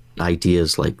certain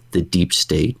ideas like the deep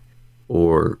state,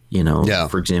 or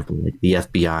for example, like the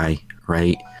FBI,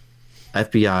 right?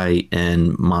 FBI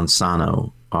and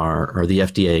Monsanto. Or the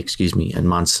FDA, and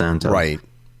Monsanto. Right.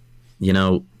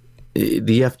 The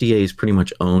FDA is pretty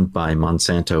much owned by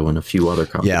Monsanto and a few other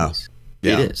companies.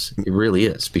 Yeah. It is. It really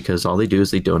is, because all they do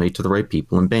is they donate to the right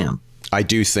people and bam. I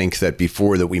do think that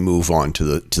before that we move on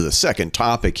to the second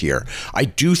topic here, I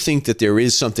do think that there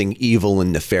is something evil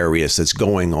and nefarious that's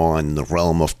going on in the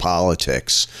realm of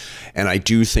politics. And I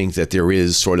do think that there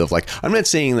is sort of like, I'm not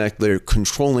saying that they're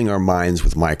controlling our minds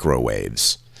with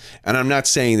microwaves. And I'm not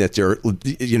saying that they're,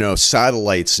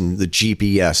 satellites and the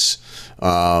GPS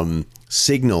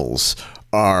signals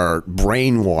are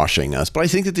brainwashing us. But I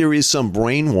think that there is some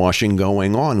brainwashing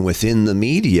going on within the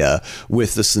media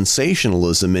with the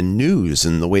sensationalism in news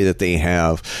and the way that they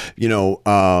have,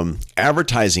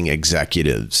 advertising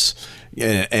executives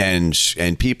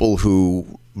and people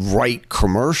who write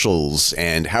commercials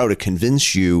and how to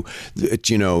convince you that,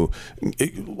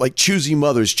 like choosy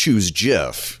mothers choose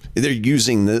Jif. They're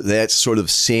using that sort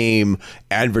of same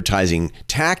advertising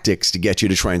tactics to get you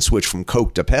to try and switch from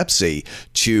Coke to Pepsi,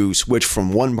 to switch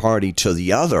from one party to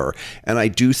the other. And I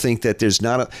do think that there's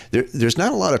not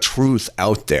a lot of truth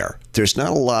out there. There's not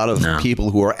a lot of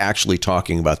people who are actually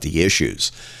talking about the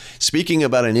issues. Speaking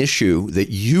about an issue that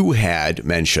you had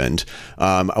mentioned,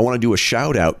 I want to do a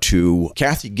shout out to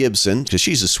Kathy Gibson, because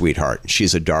she's a sweetheart.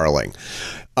 She's a darling.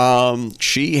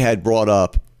 She had brought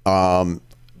up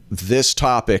this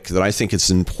topic that I think it's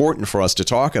important for us to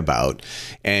talk about,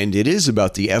 and it is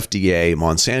about the FDA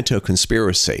Monsanto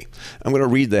conspiracy. I'm going to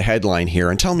read the headline here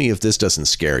and tell me if this doesn't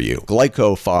scare you.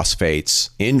 Glycophosphates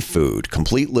in food,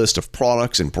 complete list of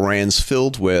products and brands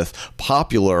filled with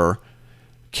popular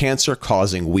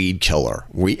cancer-causing weed killer.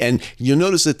 And you'll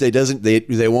notice that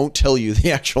they won't tell you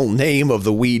the actual name of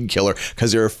the weed killer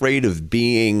because they're afraid of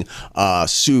being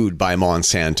sued by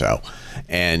Monsanto.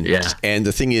 And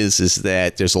the thing is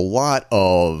that there's a lot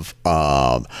of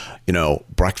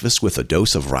breakfast with a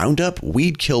dose of Roundup,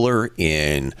 weed killer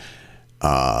in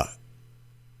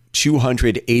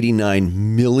 $289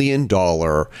 million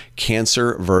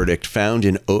cancer verdict found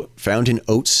in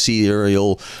oat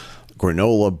cereal,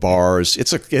 granola bars.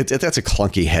 That's a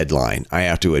clunky headline. I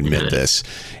have to admit this.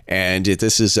 And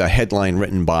this is a headline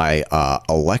written by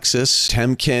Alexis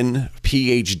Temkin,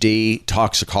 PhD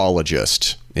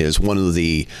toxicologist, is one of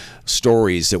the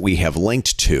stories that we have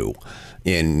linked to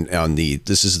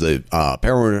this is the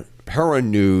Para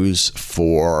News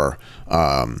for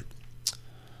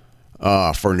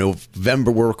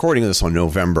November. We're recording this on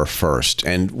November 1st,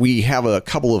 and we have a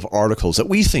couple of articles that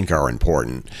we think are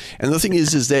important. And the thing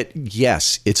is that,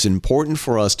 yes, it's important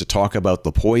for us to talk about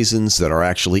the poisons that are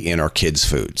actually in our kids'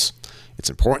 foods. It's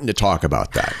important to talk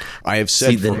about that. I have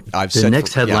said the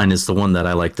next headline is the one that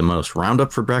I like the most.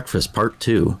 Roundup for breakfast, part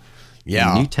 2.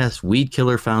 Yeah. New test, weed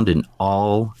killer found in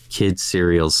all kids'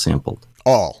 cereals sampled.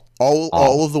 All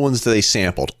of the ones that they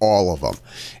sampled, all of them.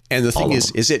 And the thing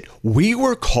is that we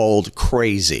were called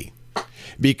crazy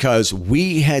because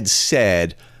we had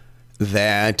said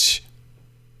that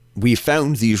we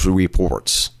found these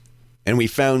reports and we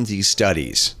found these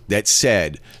studies that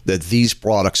said that these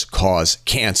products cause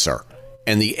cancer.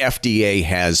 And the FDA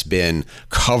has been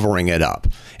covering it up.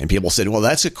 And people said, well,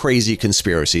 that's a crazy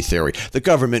conspiracy theory. The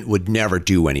government would never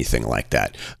do anything like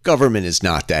that. Government is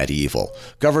not that evil.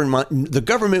 The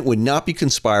government would not be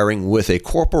conspiring with a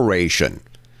corporation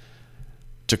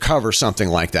to cover something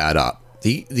like that up.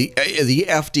 The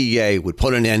FDA would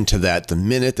put an end to that the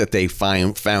minute that they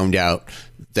found out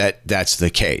that that's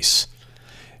the case.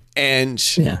 And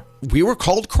we were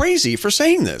called crazy for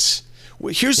saying this.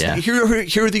 Here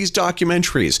are these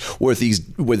documentaries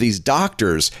where these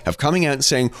doctors have coming out and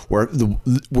saying we're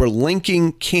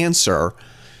linking cancer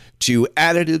to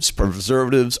additives,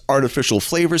 preservatives, artificial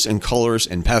flavors and colors,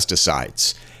 and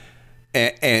pesticides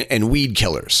and weed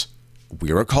killers.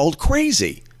 We were called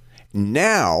crazy.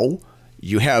 Now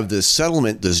you have this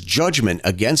settlement, this judgment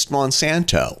against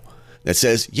Monsanto that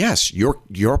says, yes,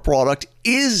 your product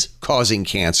is causing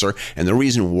cancer. And the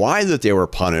reason why that they were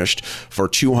punished for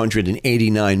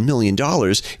 $289 million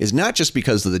is not just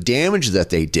because of the damage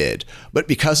that they did, but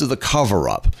because of the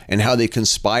cover-up and how they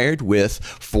conspired with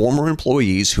former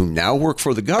employees who now work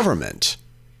for the government.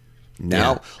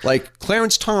 Now, like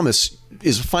Clarence Thomas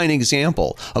is a fine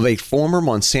example of a former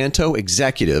Monsanto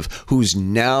executive who's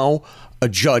now a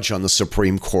judge on the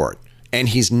Supreme Court. And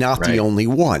he's not the only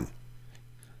one.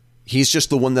 He's just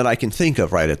the one that I can think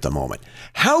of right at the moment.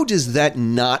 How does that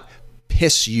not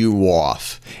piss you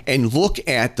off? And look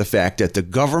at the fact that the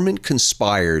government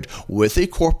conspired with a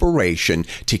corporation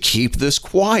to keep this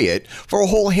quiet for a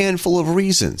whole handful of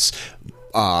reasons.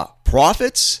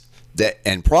 Profits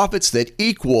that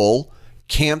equal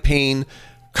campaign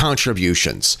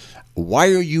contributions.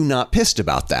 Why are you not pissed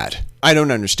about that? I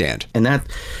don't understand. And that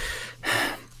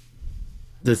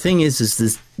the thing is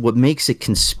this, what makes it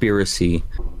conspiracy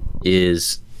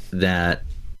is that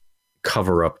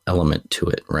cover-up element to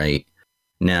it, right?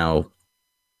 Now,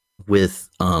 with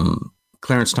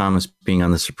Clarence Thomas being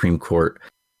on the Supreme Court,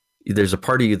 there's a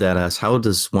part of you that asks, how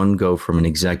does one go from an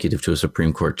executive to a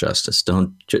Supreme Court justice?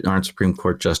 Aren't Supreme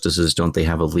Court justices, don't they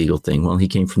have a legal thing? Well, he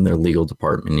came from their legal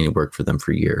department and he worked for them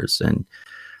for years. And,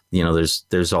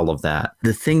 there's all of that.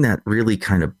 The thing that really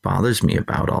kind of bothers me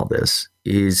about all this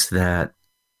is that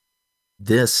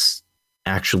this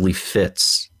actually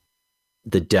fits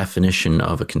the definition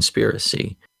of a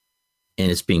conspiracy, and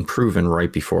it's being proven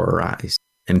right before our eyes.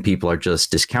 And people are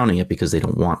just discounting it because they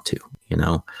don't want to,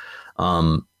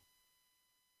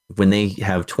 when they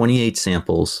have 28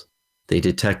 samples, they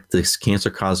detect this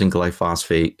cancer-causing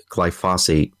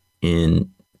glyphosate in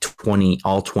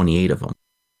all 28 of them.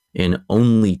 And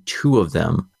only 2 of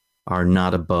them are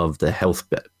not above the health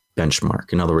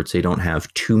benchmark. In other words, they don't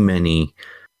have too many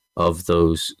of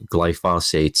those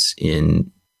glyphosates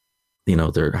in,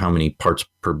 how many parts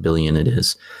per billion it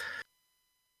is.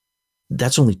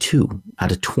 That's only 2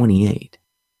 out of 28.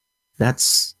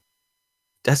 That's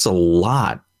a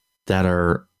lot that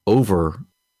are over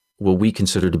what we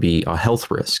consider to be a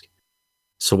health risk.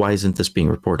 So why isn't this being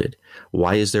reported?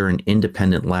 Why is there an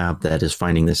independent lab that is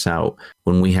finding this out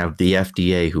when we have the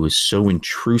FDA, who is so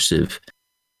intrusive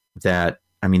that,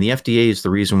 the FDA is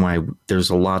the reason why there's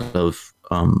a lot of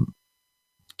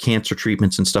cancer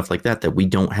treatments and stuff like that we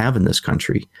don't have in this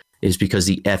country, is because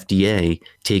the FDA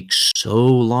takes so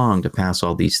long to pass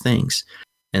all these things.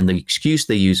 And the excuse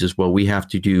they use is, well, we have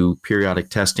to do periodic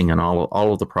testing on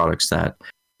all of the products that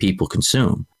people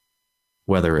consume,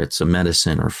 whether it's a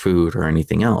medicine or food or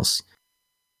anything else.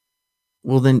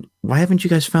 Well, then why haven't you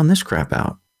guys found this crap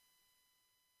out?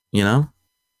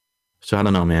 So I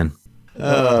don't know, man.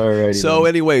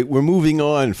 Anyway, we're moving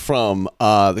on from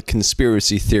the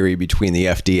conspiracy theory between the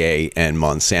FDA and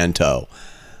Monsanto.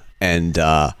 And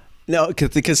no,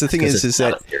 because the thing is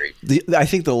that I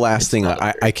think the last thing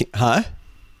I can... Huh?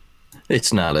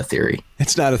 It's not a theory.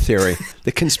 It's not a theory.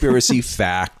 The conspiracy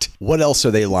fact. What else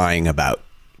are they lying about?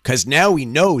 Because now we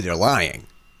know they're lying.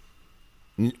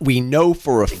 We know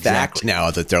for a fact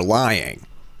now that they're lying.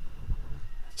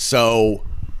 So,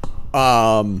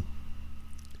 how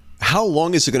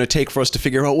long is it going to take for us to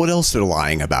figure out what else they're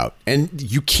lying about? And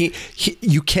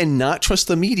you cannot trust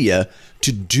the media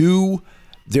to do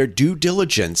their due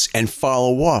diligence and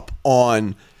follow up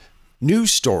on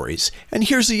news stories. And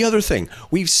here's the other thing.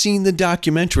 We've seen the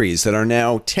documentaries that are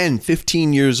now 10,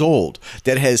 15 years old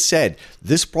that has said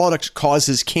this product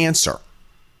causes cancer.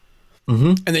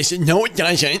 Mm-hmm. And they said, no, it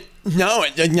doesn't. No,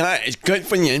 it does not. It's good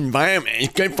for the environment.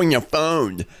 It's good for your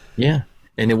phone. Yeah.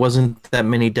 And it wasn't that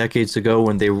many decades ago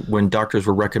when doctors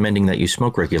were recommending that you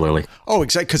smoke regularly. Oh,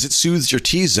 exactly, because it soothes your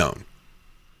T-zone.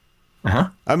 Uh-huh.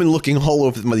 I've been looking all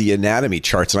over the anatomy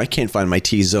charts, and I can't find my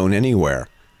T-zone anywhere.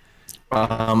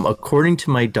 According to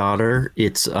my daughter,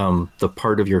 it's the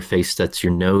part of your face that's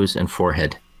your nose and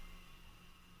forehead.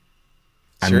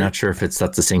 Sure. I'm not sure if that's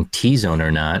the same T-zone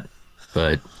or not,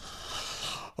 but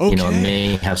okay. It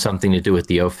may have something to do with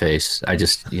the O-face. I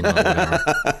just, whatever.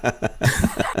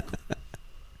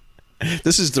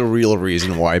 This is the real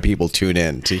reason why people tune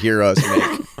in, to hear us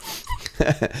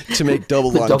make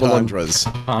double entendres.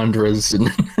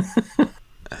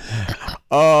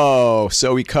 Oh,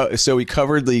 so we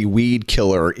covered the weed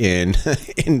killer in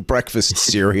breakfast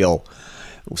cereal.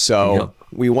 So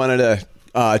we wanted to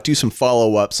do some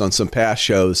follow-ups on some past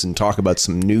shows and talk about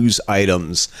some news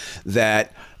items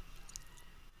that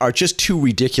are just too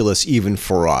ridiculous even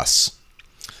for us.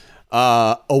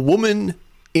 A woman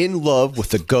in love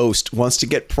with a ghost wants to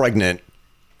get pregnant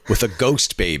with a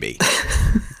ghost baby.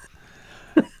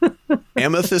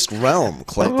 Amethyst Realm,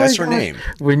 that's her name.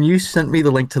 When you sent me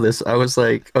the link to this, I was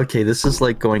like, okay, this is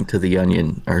like going to the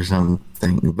Onion or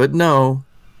something. But no,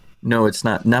 it's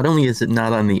not. Not only is it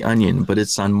not on the Onion, but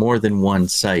it's on more than one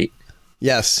site.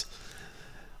 Yes.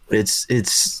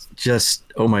 It's just,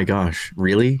 oh my gosh,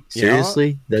 really?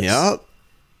 Seriously? Yeah.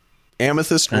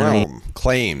 Amethyst Realm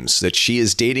claims that she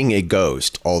is dating a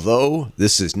ghost, although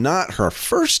this is not her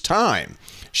first time.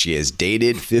 She has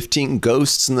dated 15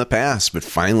 ghosts in the past, but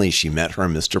finally she met her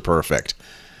Mr. Perfect.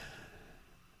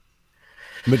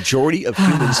 Majority of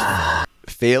humans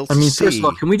fail to see... first of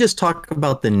all, can we just talk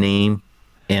about the name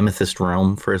Amethyst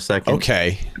Realm for a second?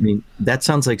 Okay. That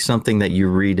sounds like something that you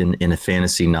read in a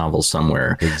fantasy novel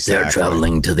somewhere. Exactly. They're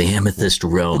traveling to the Amethyst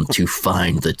Realm to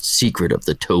find the secret of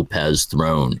the Topaz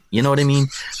Throne. You know what I mean?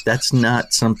 That's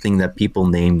not something that people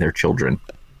name their children.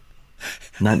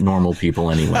 Not normal people,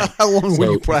 anyway. How long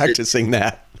were you practicing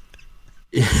that?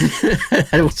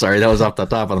 Sorry, that was off the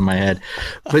top of my head.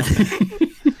 But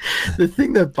the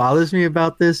thing that bothers me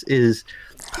about this is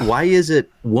Why is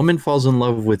it woman falls in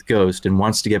love with ghost and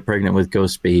wants to get pregnant with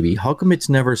ghost baby? How come it's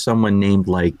never someone named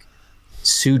like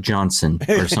Sue Johnson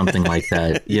or something like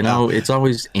that? You know, it's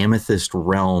always Amethyst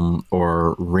Realm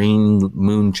or Rain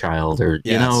Moonchild or,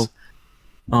 you know,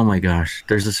 oh my gosh,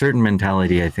 there's a certain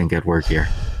mentality I think at work here.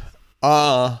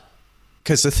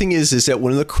 Because the thing is that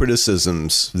one of the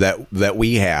criticisms that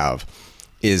we have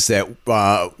is that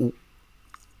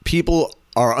people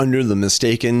are under the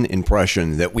mistaken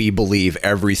impression that we believe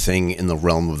everything in the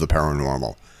realm of the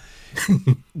paranormal.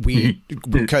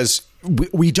 Because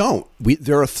we don't.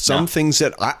 There are some things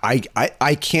that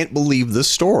I can't believe this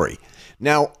story.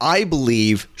 Now, I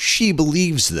believe she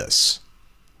believes this.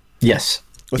 Yes.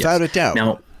 Without a doubt.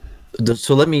 Now,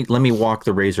 so let me walk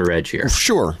the razor edge here.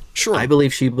 Sure. I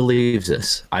believe she believes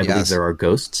this. I believe there are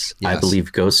ghosts. Yes. I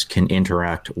believe ghosts can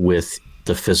interact with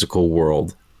the physical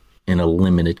world in a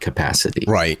limited capacity.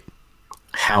 Right.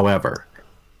 However,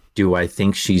 do I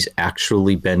think she's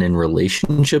actually been in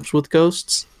relationships with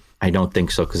ghosts? I don't think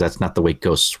so, because that's not the way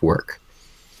ghosts work.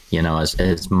 You know,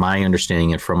 as my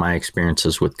understanding and from my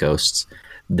experiences with ghosts,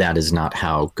 that is not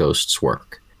how ghosts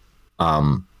work.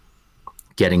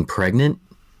 Getting pregnant,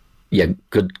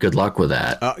 good luck with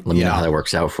that. Let me know how that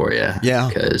works out for you. Yeah.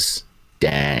 Because,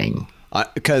 dang.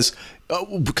 Because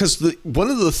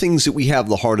one of the things that we have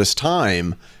the hardest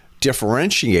time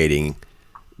differentiating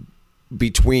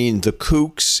between the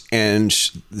kooks and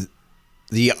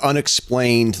the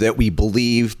unexplained that we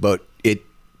believe, but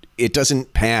it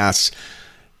doesn't pass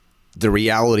the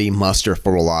reality muster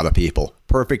for a lot of people.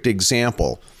 Perfect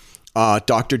example.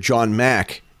 Dr. John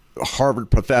Mack, a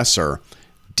Harvard professor,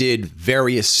 did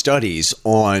various studies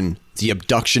on the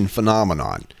abduction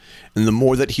phenomenon. And the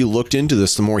more that he looked into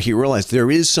this, the more he realized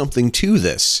there is something to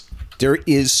this. There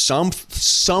is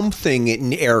something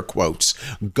in air quotes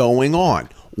going on.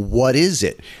 What is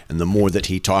it? And the more that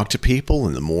he talked to people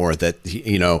and the more that,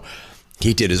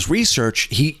 he did his research,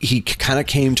 he kind of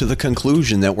came to the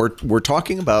conclusion that we're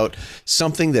talking about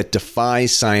something that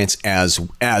defies science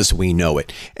as we know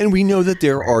it. And we know that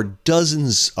there are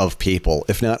dozens of people,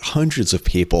 if not hundreds of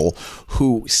people,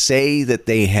 who say that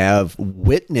they have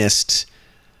witnessed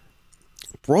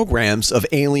programs of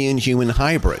alien human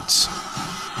hybrids.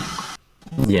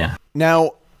 Yeah.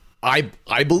 Now,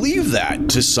 I believe that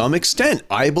to some extent.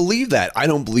 I believe that. I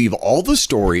don't believe all the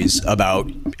stories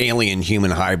about alien human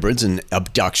hybrids and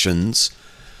abductions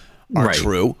are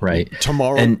true. Right.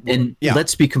 Tomorrow. And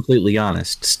let's be completely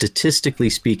honest.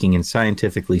 Statistically speaking and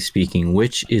scientifically speaking,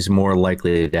 which is more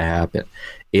likely to happen?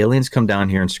 Aliens come down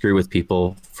here and screw with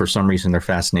people. For some reason, they're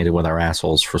fascinated with our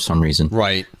assholes for some reason.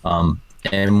 Right.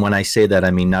 And when I say that, I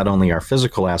mean not only our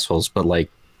physical assholes, but like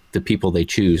the people they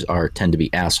choose tend to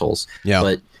be assholes. Yeah.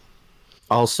 But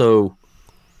also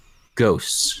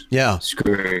ghosts. Yeah.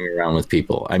 Screwing around with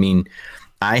people. I mean,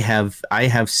 I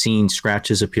have seen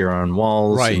scratches appear on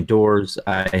walls and doors.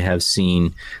 I have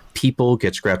seen people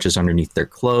get scratches underneath their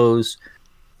clothes.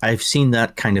 I've seen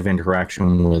that kind of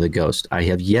interaction with a ghost. I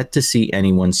have yet to see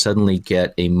anyone suddenly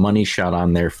get a money shot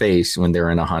on their face when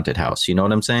they're in a haunted house. You know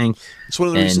what I'm saying? It's one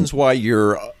of the reasons why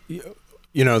you're,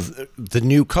 the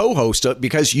new co-host,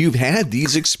 because you've had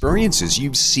these experiences.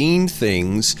 You've seen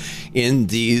things in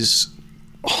these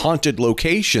haunted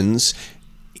locations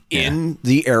in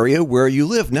the area where you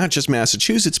live, not just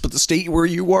Massachusetts, but the state where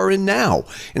you are in now.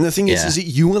 And the thing is that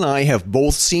you and I have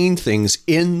both seen things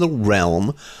in the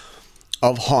realm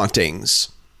of hauntings.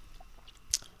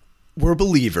 We're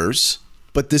believers,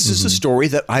 but this is a story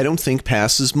that I don't think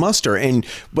passes muster.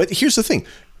 But here's the thing.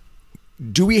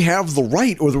 Do we have the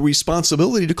right or the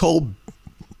responsibility to call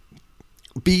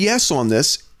BS on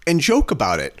this and joke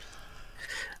about it?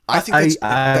 I think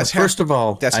that's first of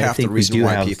all, that's I half think the we reason do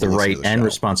why have people the listen right to the and show.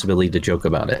 responsibility to joke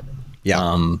about it.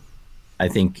 Yeah. I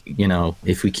think,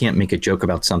 if we can't make a joke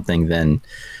about something, then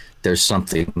there's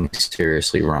something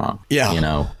seriously wrong.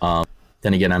 Yeah.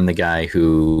 Then again, I'm the guy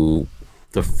who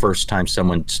the first time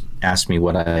someone asked me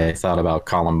what I thought about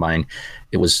Columbine,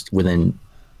 it was within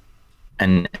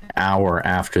an hour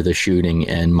after the shooting,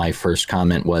 and my first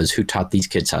comment was, who taught these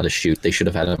kids how to shoot? They should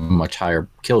have had a much higher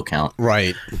kill count.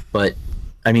 Right. But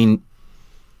I mean,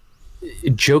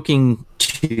 joking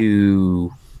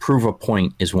to prove a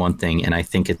point is one thing, and I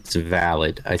think it's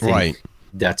valid. I think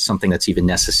that's something that's even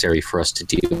necessary for us to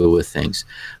deal with things.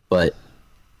 But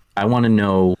I want to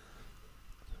know,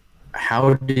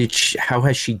 how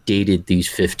has she dated these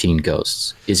 15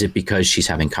 ghosts? Is it because she's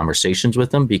having conversations with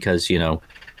them? Because,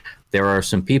 there are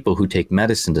some people who take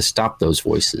medicine to stop those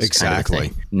voices. Exactly.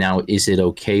 Kind of thing. Now, is it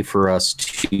okay for us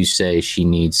to say she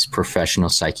needs professional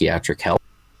psychiatric help?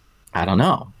 I don't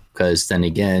know. Because then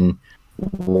again,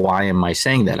 why am I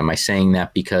saying that? Am I saying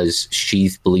that because she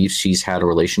believes she's had a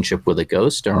relationship with a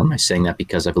ghost, or am I saying that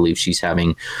because I believe she's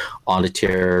having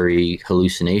auditory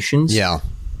hallucinations? Yeah.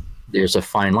 There's a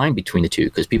fine line between the two,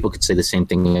 because people could say the same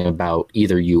thing about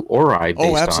either you or I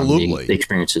based on the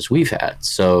experiences we've had.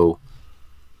 So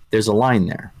there's a line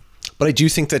there. But I do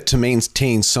think that to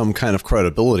maintain some kind of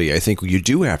credibility, I think you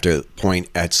do have to point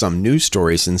at some news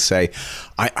stories and say,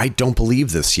 I don't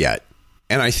believe this yet.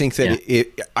 And I think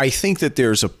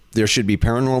that there should be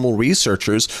paranormal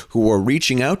researchers who are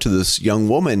reaching out to this young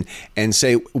woman and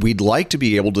say, we'd like to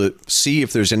be able to see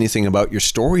if there's anything about your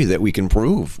story that we can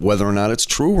prove, whether or not it's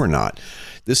true or not.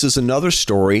 This is another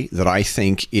story that I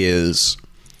think is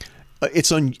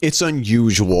it's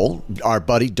unusual. Our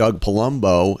buddy Doug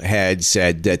Palumbo had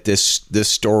said that this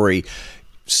story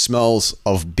smells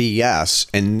of BS,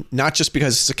 and not just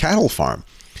because it's a cattle farm.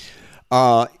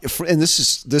 And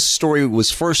this story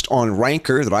was first on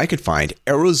Ranker that I could find.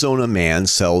 Arizona man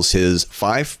sells his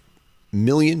 $5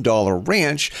 million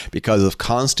ranch because of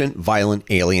constant violent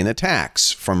alien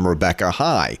attacks, from Rebecca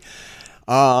High.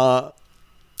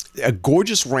 A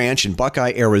gorgeous ranch in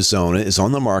Buckeye, Arizona is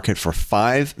on the market for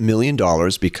 $5 million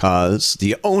because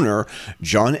the owner,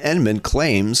 John Edmond,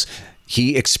 claims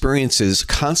he experiences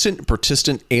constant,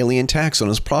 persistent alien attacks on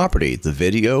his property. The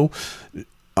video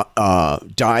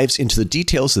dives into the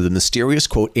details of the mysterious,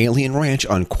 quote, alien ranch,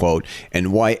 unquote,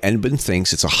 and why Edmund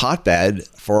thinks it's a hotbed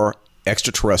for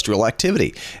extraterrestrial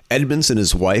activity. Edmonds and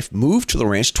his wife moved to the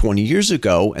ranch 20 years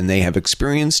ago, and they have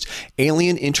experienced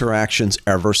alien interactions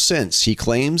ever since. He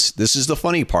claims, this is the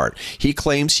funny part, he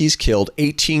claims he's killed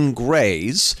 18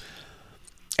 grays,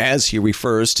 as he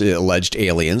refers to alleged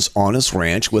aliens, on his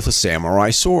ranch with a samurai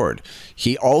sword.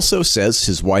 He also says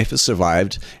his wife has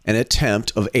survived an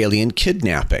attempt of alien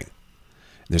kidnapping.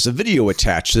 There's a video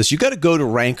attached to this. You got to go to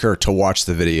Ranker to watch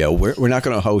the video. We're not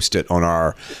going to host it on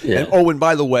our... Yeah. And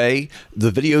by the way,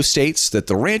 the video states that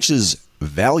the ranch is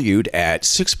valued at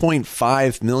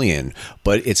 $6.5 million,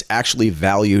 but it's actually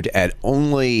valued at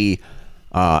only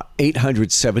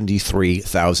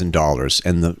 $873,000,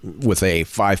 and with a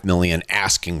 $5 million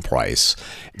asking price.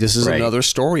 This is another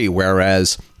story,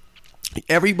 whereas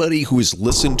everybody who's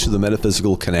listened to the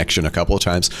Metaphysical Connection a couple of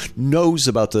times knows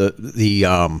about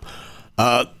the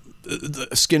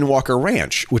Skinwalker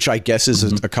Ranch, which I guess is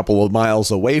a couple of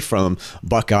miles away from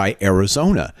Buckeye,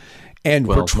 Arizona. And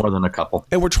more than a couple.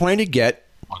 And we're trying to get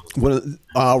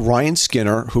Ryan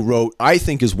Skinner, who wrote, I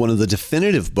think, is one of the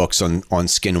definitive books on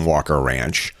Skinwalker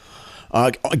Ranch.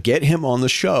 Get him on the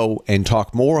show and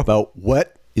talk more about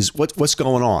what's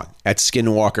going on at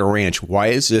Skinwalker Ranch. Why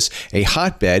is this a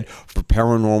hotbed for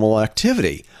paranormal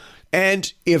activity?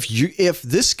 And if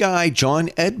this guy, John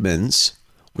Edmonds,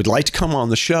 would like to come on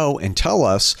the show and tell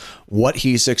us what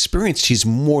he's experienced, he's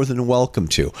more than welcome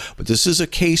to. But this is a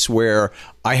case where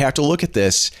I have to look at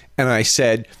this, and I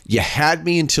said, you had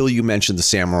me until you mentioned the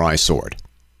samurai sword.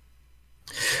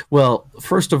 Well,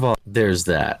 first of all, there's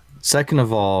that. Second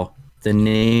of all, the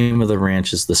name of the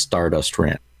ranch is the Stardust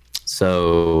Ranch.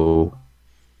 So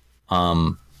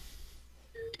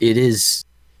it is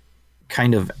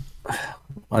kind of,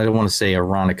 I don't want to say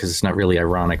ironic because it's not really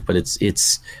ironic, but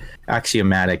it's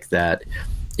axiomatic that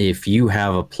if you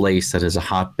have a place that is a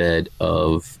hotbed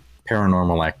of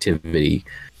paranormal activity,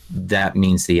 that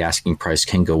means the asking price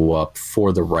can go up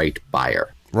for the right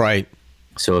buyer. Right.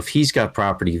 So if he's got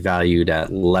property valued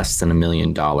at less than $1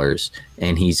 million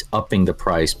and he's upping the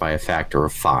price by a factor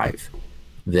of 5,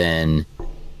 then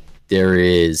there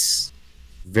is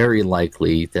very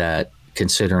likely that,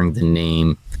 considering the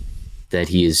name, that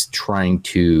he is trying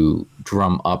to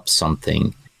drum up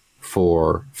something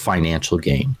for financial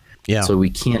gain. Yeah. So we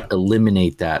can't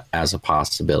eliminate that as a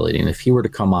possibility. And if he were to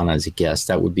come on as a guest,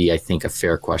 that would be, I think, a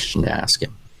fair question to ask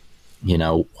him. You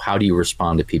know, how do you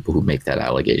respond to people who make that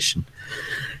allegation?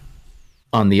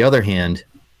 On the other hand,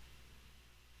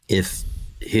 if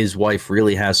his wife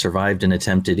really has survived an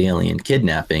attempted alien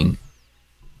kidnapping,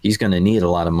 he's going to need a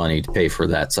lot of money to pay for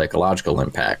that psychological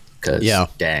impact. Because,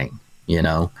 dang, you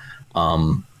know.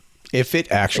 If it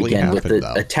actually happened, with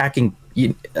the attacking...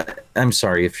 I'm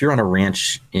sorry, if you're on a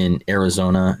ranch in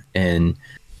Arizona and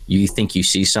you think you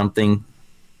see something,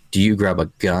 do you grab a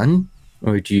gun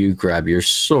or do you grab your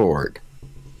sword?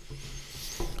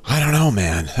 I don't know,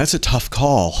 man. That's a tough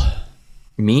call.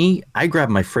 Me, I grab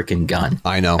my freaking gun.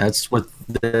 I know. That's what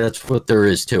there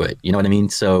is to it. You know what I mean?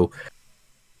 So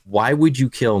why would you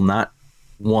kill not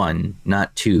 1,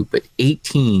 not 2, but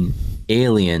 18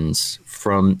 aliens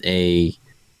from a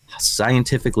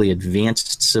scientifically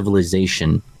advanced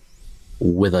civilization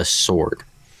with a sword?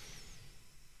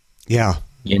 Yeah,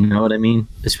 You know what I mean?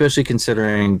 Especially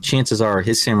considering chances are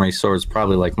his samurai sword is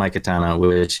probably like my katana,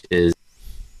 which is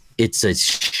it's a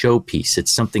showpiece.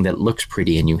 It's something that looks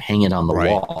pretty and you hang it on the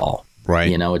wall. Right.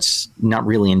 You know, it's not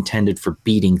really intended for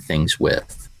beating things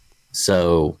with.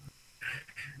 So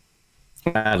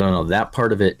I don't know. That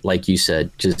part of it, like you said,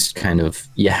 just kind of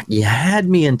you had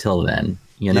me until then,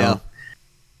 you know. Yeah.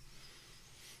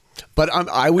 But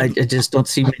I just don't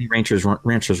see many ranchers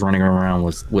running around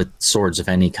with swords of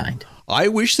any kind. I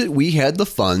wish that we had the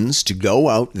funds to go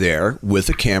out there with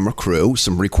a camera crew,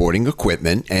 some recording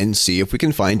equipment, and see if we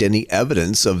can find any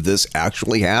evidence of this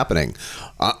actually happening.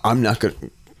 I'm not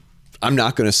going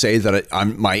to say that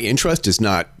my interest is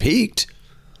not piqued.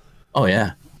 Oh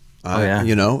yeah.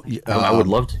 You know, I would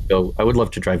love to go. I would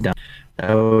love to drive down.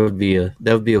 That would be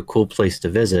a cool place to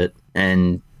visit,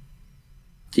 and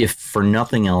if for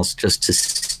nothing else, just to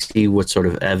see what sort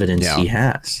of evidence he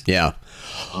has. Yeah.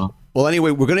 Well,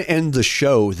 anyway, we're going to end the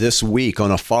show this week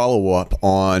on a follow-up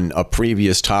on a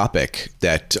previous topic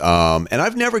that, and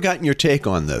I've never gotten your take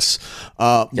on this.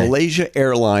 Malaysia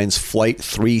Airlines Flight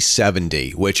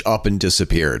 370, which up and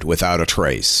disappeared without a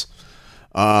trace.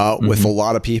 With a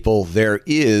lot of people, there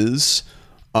is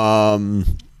a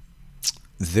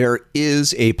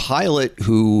pilot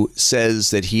who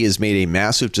says that he has made a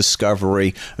massive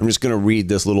discovery. I'm just going to read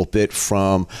this little bit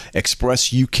from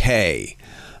Express UK.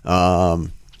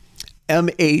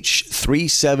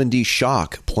 MH370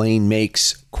 shock plane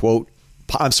makes, quote,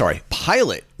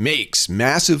 pilot makes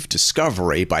massive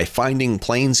discovery by finding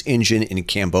plane's engine in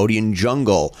Cambodian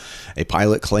jungle. A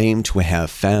pilot claimed to have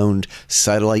found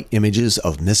satellite images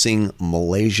of missing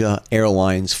Malaysia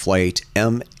Airlines flight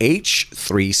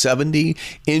MH370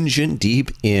 engine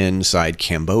deep inside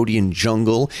Cambodian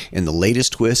jungle in the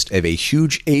latest twist of a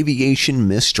huge aviation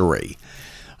mystery.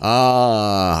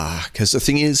 Because the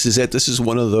thing is that this is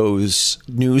one of those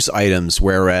news items,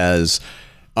 whereas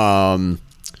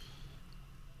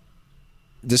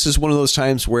this is one of those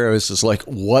times where it's just like,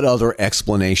 what other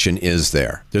explanation is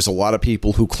there? There's a lot of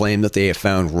people who claim that they have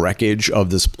found wreckage of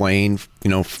this plane,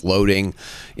 you know, floating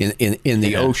in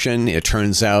the ocean. It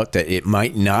turns out that it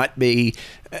might not be.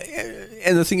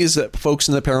 And the thing is that folks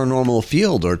in the paranormal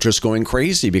field are just going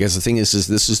crazy, because the thing is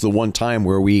this is the one time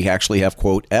where we actually have,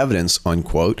 quote, evidence,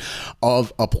 unquote,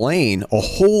 of a plane, a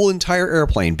whole entire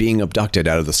airplane being abducted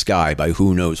out of the sky by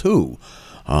who knows who.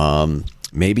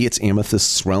 Maybe it's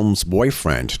Amethyst Realm's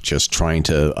boyfriend just trying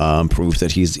to prove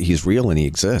that he's real and he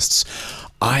exists.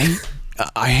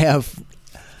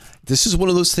 This is one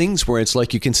of those things where it's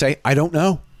like you can say, I don't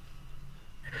know.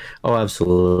 Oh,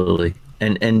 absolutely.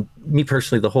 And me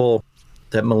personally,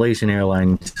 that Malaysian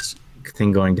Airlines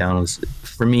thing going down was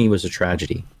a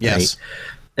tragedy. Yes. Right?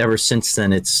 Ever since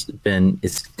then, it's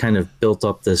kind of built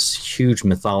up this huge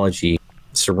mythology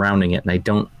surrounding it, and I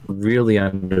don't really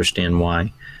understand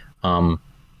why. You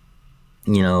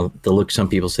know, some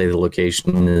people say the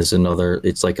location is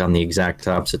it's like on the exact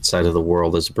opposite side of the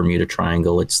world as the Bermuda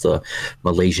Triangle. It's the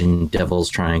Malaysian Devil's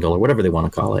Triangle, or whatever they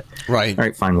want to call it. Right. All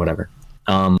right, fine, whatever.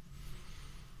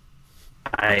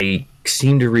 I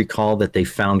seem to recall that they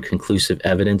found conclusive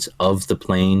evidence of the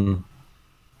plane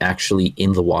actually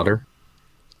in the water,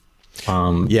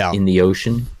 in the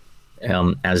ocean.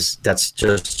 As that's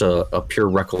just a pure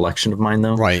recollection of mine,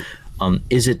 though. Right.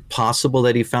 Is it possible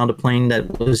that he found a plane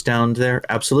that was down there?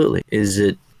 Absolutely. Is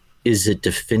it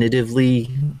definitively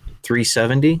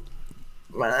 370?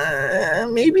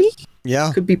 Maybe.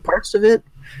 Yeah. Could be parts of it.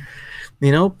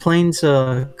 You know, planes,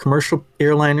 commercial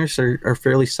airliners are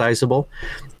fairly sizable.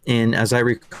 And as I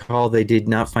recall, they did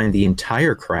not find the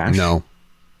entire crash. No.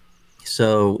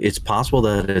 So it's possible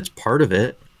that it's part of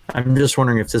it. I'm just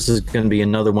wondering if this is going to be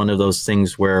another one of those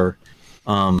things where,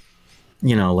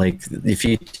 you know, like if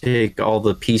you take all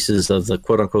the pieces of the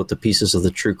quote unquote, the pieces of the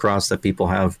true cross that people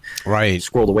have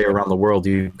squirreled away around the world,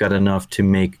 you've got enough to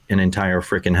make an entire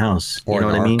freaking house. Or you know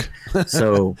what I mean?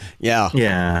 So yeah.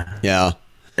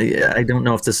 I don't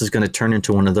know if this is going to turn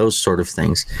into one of those sort of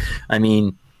things. I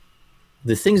mean,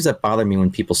 the things that bother me when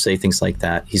people say things like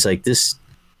that, he's like, this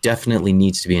definitely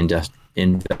needs to be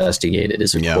investigated,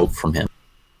 is a quote from him.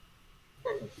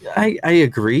 I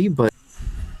agree, but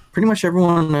pretty much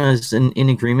everyone is in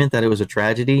agreement that it was a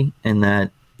tragedy and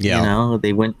that, you know,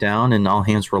 they went down and all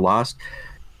hands were lost.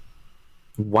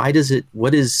 What is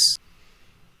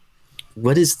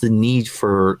the need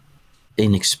for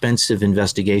an expensive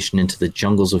investigation into the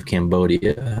jungles of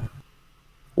Cambodia?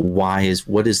 What is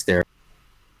the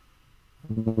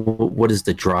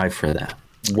drive for that?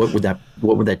 What would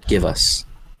that give us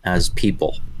as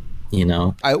people? You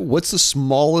know, what's the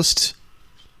smallest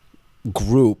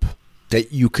group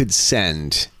that you could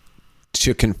send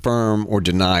to confirm or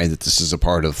deny that this is a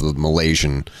part of the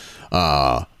Malaysian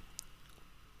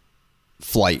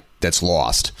flight that's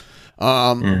lost.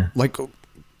 Like,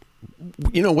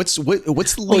 you know, what's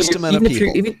the least amount of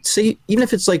people? Even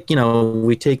if it's like, you know,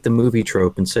 we take the movie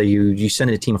trope and say you send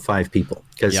in a team of 5 people,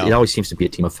 because it always seems to be a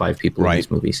team of 5 people in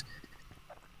these movies,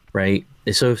 right?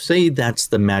 So say that's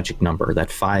the magic number, that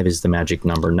 5 is the magic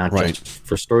number, not just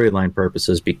for storyline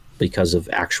purposes, because of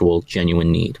actual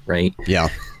genuine need, right? Yeah.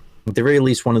 At the very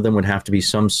least, one of them would have to be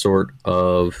some sort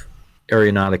of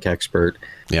aeronautic expert.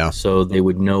 Yeah. So they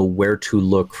would know where to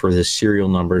look for the serial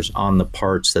numbers on the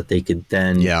parts that they could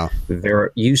then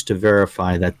use to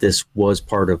verify that this was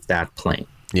part of that plane.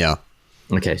 Yeah.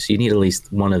 Okay, so you need at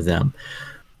least one of them.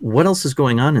 What else is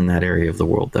going on in that area of the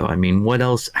world, though? I mean, what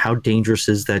else? How dangerous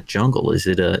is that jungle? Is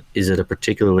it a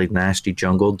particularly nasty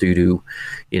jungle due to,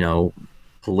 you know,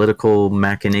 political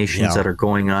machinations that are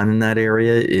going on in that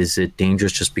area? Is it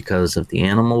dangerous just because of the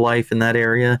animal life in that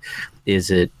area? Is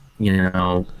it, you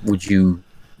know, would you,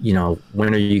 you know,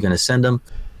 when are you going to send them?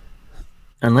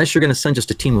 Unless you're going to send just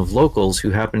a team of locals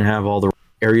who happen to have all the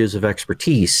areas of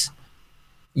expertise,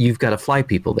 you've got to fly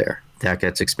people there. That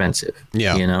gets expensive.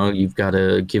 Yeah. You know, you've got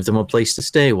to give them a place to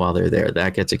stay while they're there.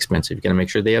 That gets expensive. You've got to make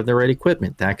sure they have the right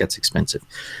equipment. That gets expensive.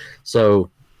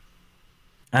 So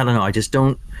I don't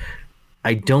know.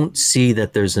 I don't see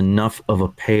that there's enough of a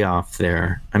payoff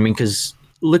there. I mean, because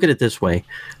look at it this way.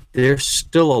 There's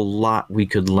still a lot we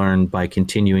could learn by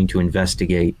continuing to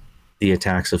investigate the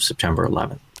attacks of September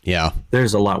 11th. Yeah.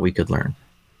 There's a lot we could learn.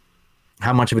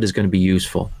 How much of it is going to be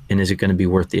useful, and is it going to be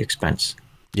worth the expense?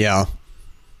 Yeah.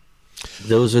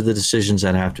 Those are the decisions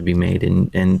that have to be made,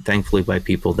 and thankfully by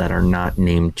people that are not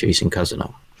named Jason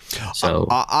Cousineau. So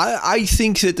I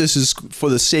think that this is for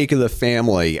the sake of the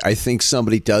family. I think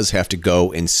somebody does have to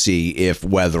go and see if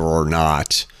whether or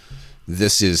not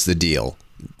this is the deal,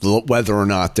 whether or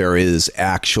not there is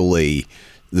actually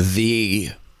the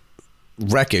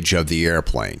wreckage of the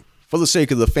airplane. For the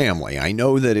sake of the family. I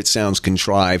know that it sounds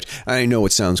contrived. I know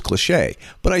it sounds cliche,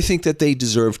 but I think that they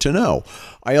deserve to know.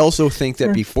 I also think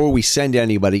that before we send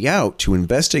anybody out to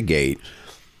investigate,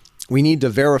 we need to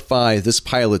verify this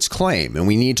pilot's claim, and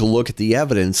we need to look at the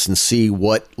evidence and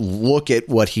look at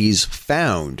what he's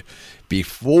found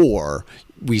before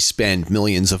we spend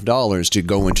millions of dollars to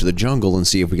go into the jungle and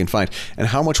see if we can find. And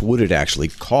how much would it actually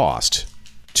cost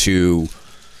to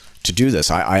do this?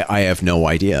 I have no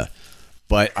idea.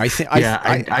 But I think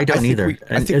I don't either.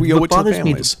 I think we owe it to the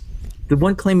families. The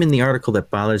one claim in the article that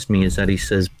bothers me is that he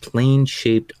says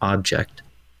plane-shaped object.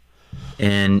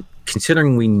 And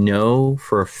considering we know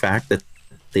for a fact that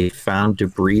they found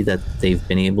debris that they've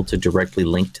been able to directly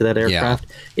link to that aircraft,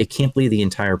 it can't be the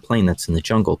entire plane that's in the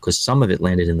jungle, because some of it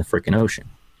landed in the freaking ocean.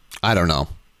 I don't know.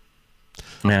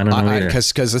 I don't know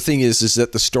because the thing is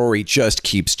that the story just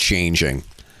keeps changing.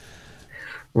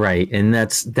 Right, and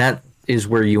that is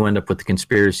where you end up with the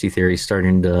conspiracy theory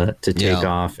starting to take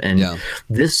off. And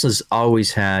this has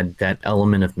always had that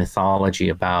element of mythology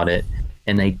about it.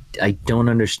 And I don't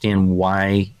understand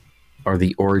why, or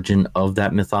the origin of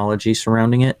that mythology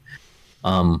surrounding it.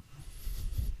 I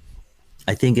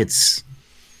think it's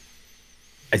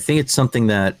something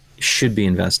that should be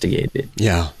investigated.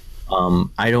 Yeah.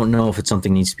 I don't know if it's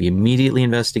something that needs to be immediately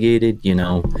investigated, you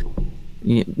know.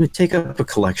 You take up a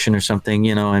collection or something,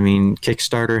 you know. I mean,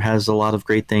 Kickstarter has a lot of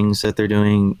great things that they're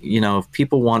doing. You know, if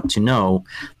people want to know,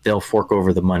 they'll fork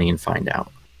over the money and find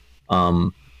out.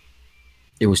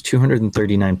 It was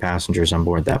 239 passengers on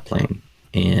board that plane,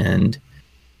 and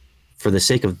for the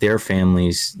sake of their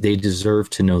families, they deserve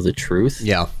to know the truth.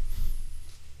 Yeah.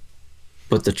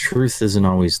 But the truth isn't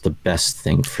always the best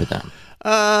thing for them.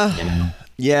 You know?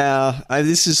 Yeah.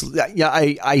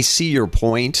 I see your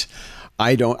point.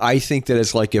 I think that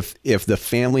it's like if the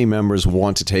family members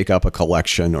want to take up a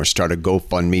collection or start a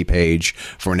GoFundMe page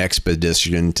for an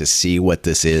expedition to see what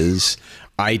this is,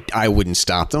 I wouldn't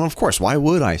stop them. Of course, why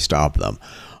would I stop them?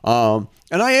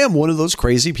 And I am one of those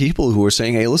crazy people who are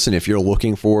saying, hey, listen, if you're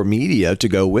looking for media to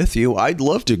go with you, I'd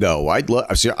love to go. I'd like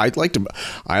to.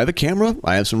 I have a camera.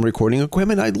 I have some recording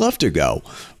equipment. I'd love to go.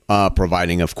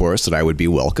 Providing, of course, that I would be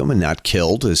welcome and not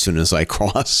killed as soon as I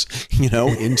cross,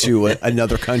 into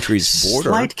another country's border.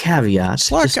 Slight caveat.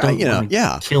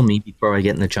 Kill me before I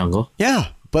get in the jungle. Yeah,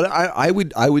 but I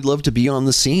would love to be on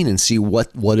the scene and see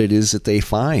what it is that they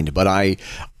find. But I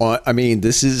mean,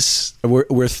 this is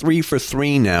we're 3 for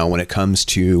 3 now when it comes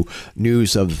to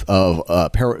news of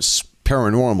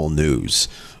paranormal news.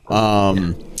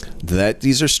 That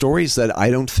these are stories that I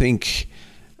don't think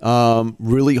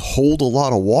really hold a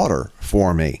lot of water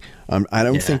for me.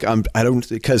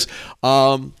 Because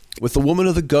with the woman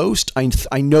of the ghost,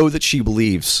 I know that she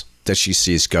believes that she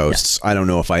sees ghosts. I don't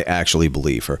know if I actually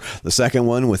believe her. The second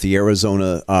one with the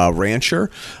Arizona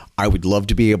rancher, I would love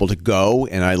to be able to go,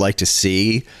 and I'd like to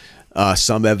see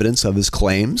some evidence of his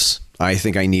claims. I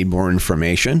think I need more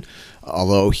information,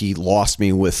 although he lost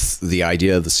me with the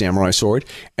idea of the samurai sword.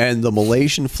 And the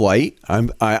Malaysian flight,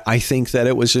 I think that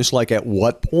it was just like, at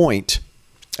what point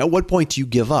do you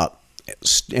give up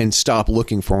and stop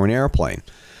looking for an airplane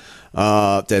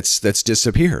that's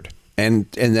disappeared?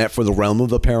 And that for the realm of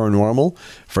the paranormal,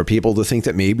 for people to think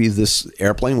that maybe this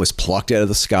airplane was plucked out of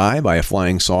the sky by a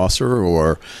flying saucer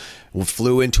or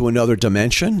flew into another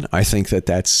dimension, I think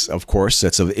that's of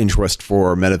interest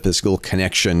for Metaphysical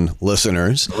Connection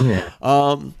listeners. Oh,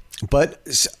 yeah.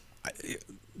 But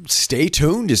stay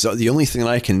tuned is the only thing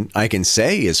I can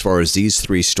say as far as these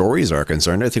three stories are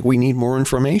concerned. I think we need more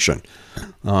information.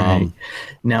 Right.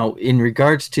 Now, in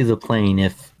regards to the plane,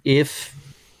 if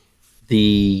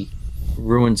the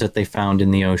ruins that they found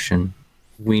in the ocean,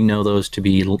 we know those to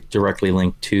be directly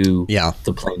linked to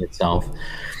the plane itself.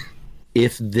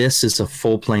 If this is a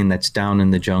full plane that's down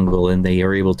in the jungle and they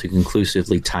are able to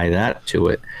conclusively tie that to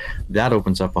it, that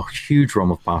opens up a huge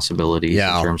realm of possibilities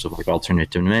in terms of like alternate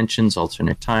dimensions,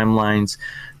 alternate timelines,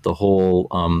 the whole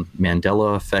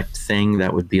Mandela effect thing.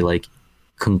 That would be like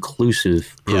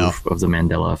conclusive proof of the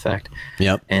Mandela effect.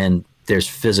 Yep. And there's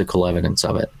physical evidence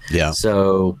of it. Yeah.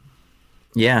 So,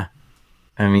 yeah,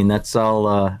 I mean, that's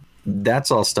all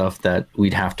stuff that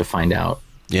we'd have to find out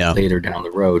later down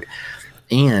the road.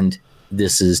 And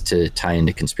this is to tie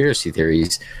into conspiracy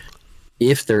theories.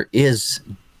 If there is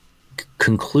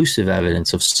conclusive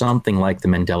evidence of something like the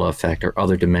Mandela effect or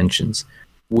other dimensions,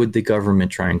 would the government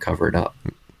try and cover it up?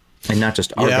 And not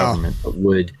just our government, but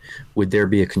would there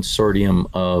be a consortium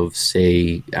of,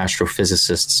 say,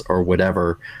 astrophysicists or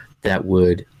whatever that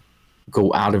would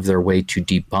go out of their way to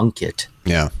debunk it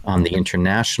on the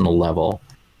international level,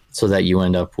 so that you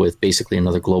end up with basically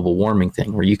another global warming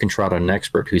thing, where you can trot out an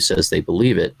expert who says they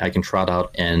believe it. I can trot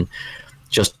out an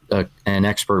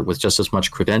expert with just as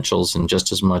much credentials and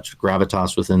just as much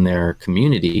gravitas within their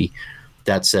community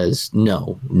that says,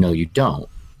 no, you don't,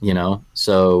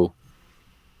 So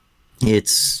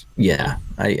it's,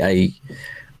 I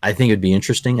think it'd be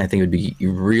interesting. I think it'd be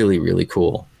really, really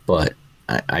cool, but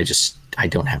I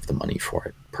don't have the money for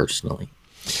it personally.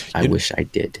 I wish I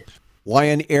did.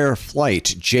 Lion Air flight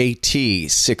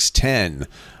JT 610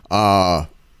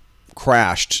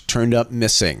 crashed, turned up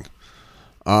missing.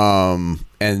 And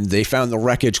they found the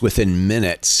wreckage within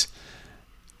minutes.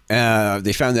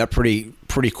 They found that pretty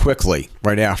quickly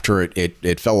right after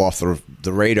it fell off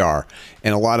the radar.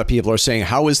 And a lot of people are saying,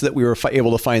 how is that we were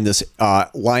able to find this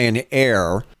Lion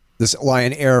Air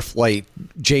flight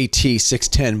JT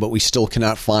 610, but we still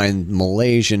cannot find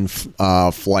Malaysian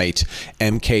flight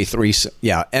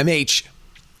MH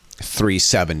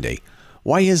 370.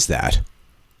 Why is that?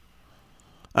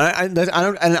 I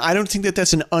don't think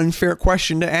that's an unfair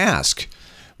question to ask.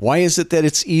 Why is it that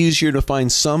it's easier to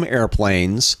find some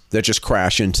airplanes that just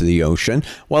crash into the ocean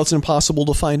while it's impossible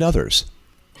to find others?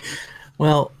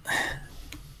 Well,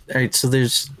 all right, so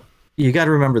you got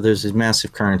to remember there's these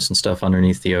massive currents and stuff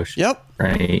underneath the ocean. Yep.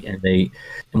 Right.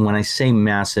 And when I say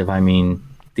massive, I mean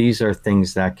these are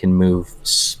things that can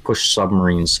push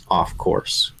submarines off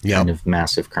course. Yep. Kind of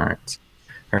massive currents.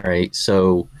 All right.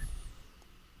 So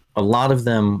a lot of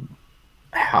them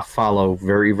follow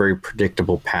very, very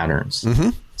predictable patterns. Mm-hmm.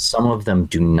 Some of them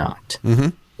do not. Mm-hmm.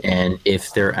 And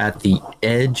if they're at the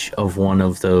edge of one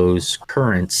of those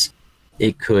currents,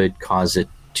 it could cause it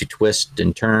to twist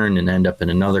and turn and end up in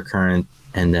another current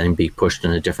and then be pushed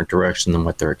in a different direction than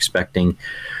what they're expecting.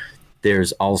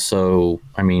 There's also,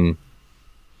 I mean,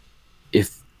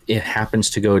 if it happens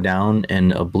to go down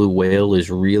and a blue whale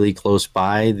is really close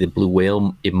by, the blue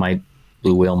whale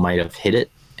might have hit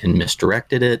it and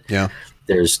misdirected it. Yeah.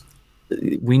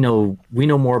 We know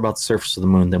more about the surface of the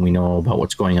moon than we know about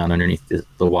what's going on underneath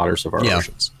the waters of our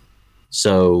oceans.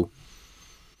 So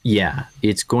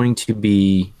it's going to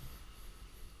be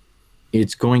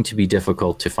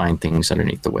difficult to find things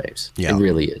underneath the waves. Yeah. It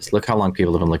really is. Look how long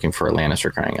people have been looking for Atlantis,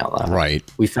 for crying out loud. Right.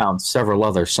 We found several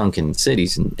other sunken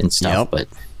cities and stuff, but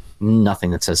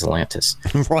nothing that says Atlantis.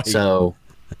 Right. So,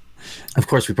 of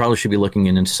course, we probably should be looking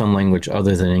into some language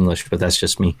other than English, but that's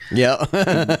just me. Yeah.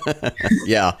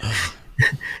 Yeah.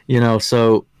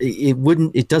 So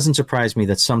it doesn't surprise me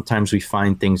that sometimes we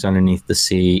find things underneath the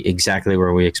sea exactly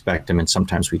where we expect them, and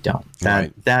sometimes we don't.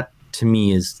 That to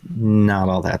me is not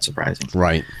all that surprising.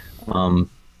 Right.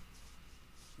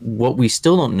 What we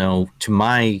still don't know,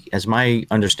 as my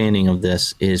understanding of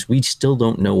this, is we still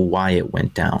don't know why it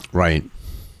went down. Right.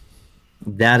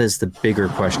 That is the bigger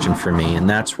question for me, and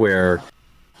that's where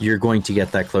you're going to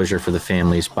get that closure for the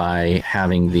families by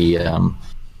having the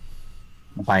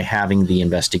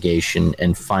investigation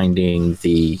and finding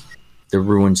the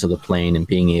ruins of the plane and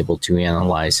being able to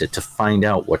analyze it to find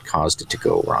out what caused it to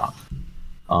go wrong,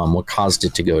 what caused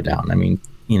it to go down. I mean,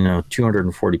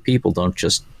 240 people don't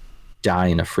just die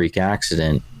in a freak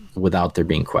accident without there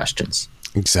being questions.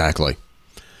 Exactly.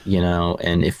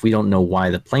 And if we don't know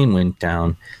why the plane went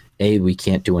down, we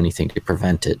can't do anything to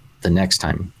prevent it the next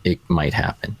time it might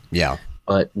happen. Yeah.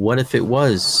 But what if it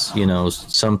was,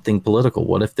 something political?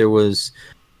 What if there was,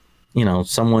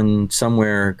 someone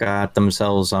somewhere got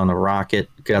themselves on a rocket,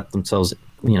 got themselves,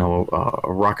 a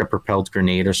rocket-propelled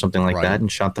grenade or something like that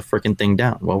and shot the freaking thing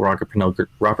down? Well,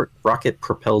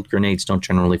 rocket-propelled grenades don't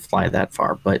generally fly that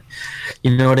far, but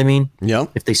you know what I mean? Yeah.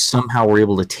 If they somehow were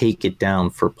able to take it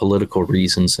down for political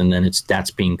reasons and then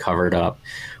that's being covered up,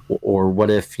 or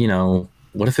what if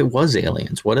it was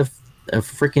aliens? What if a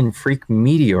freaking freak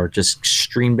meteor just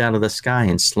streamed out of the sky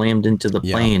and slammed into the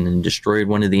plane and destroyed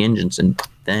one of the engines and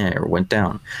there went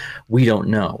down? We don't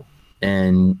know.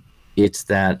 And it's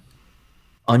that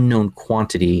unknown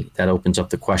quantity that opens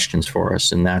up the questions for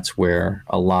us. And that's where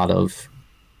a lot of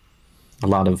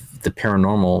the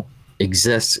paranormal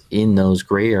exists, in those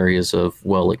gray areas of,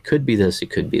 well, it could be this, it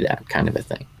could be that kind of a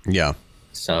thing. Yeah.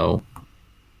 So,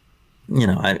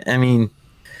 I mean,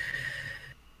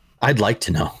 I'd like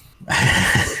to know.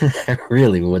 I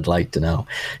really would like to know,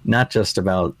 not just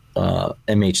about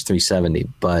MH370,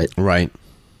 but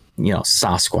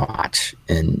Sasquatch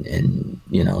and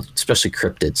especially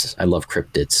cryptids. I love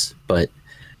cryptids, but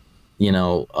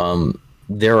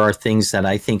there are things that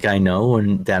I think I know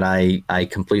and that I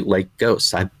completely, like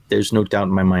ghosts. There's no doubt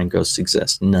in my mind ghosts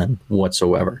exist, none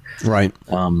whatsoever. Right.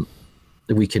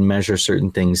 We can measure certain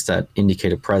things that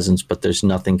indicate a presence, but there's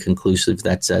nothing conclusive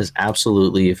that says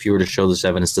absolutely, if you were to show this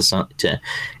evidence to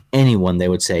anyone, they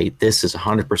would say this is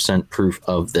 100% proof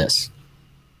of this.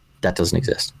 That doesn't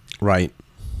exist. Right.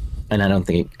 And I don't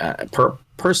think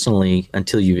personally,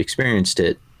 until you've experienced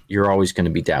it, you're always going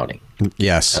to be doubting.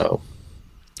 Yes. So,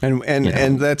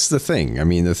 and that's the thing. I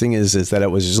mean, the thing is that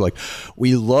it was just like,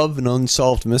 we love an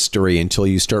unsolved mystery until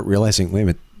you start realizing, wait a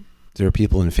minute, there are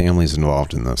people and families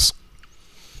involved in this.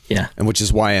 Yeah. And which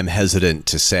is why I'm hesitant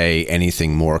to say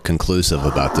anything more conclusive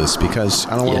about this, because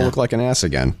I don't want to look like an ass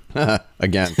again.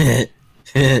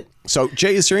 So,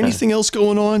 Jay, is there anything else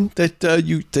going on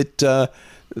that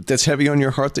that's heavy on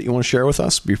your heart that you want to share with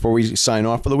us before we sign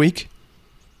off for the week?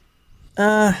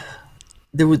 There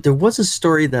was a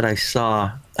story that I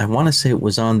saw. I want to say it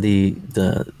was on the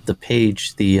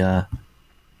page, the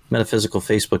Metaphysical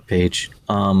Facebook page.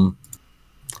 The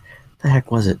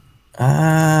heck was it?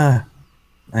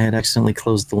 I had accidentally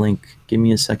closed the link. Give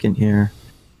me a second here.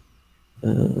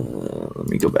 Let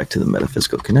me go back to the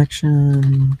Metaphysical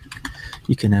Connection.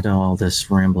 You can edit all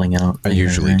this rambling out. I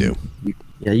usually do.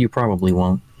 You probably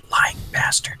won't. Lying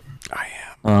bastard. I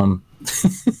am.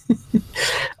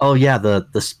 Oh yeah, the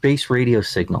space radio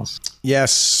signals.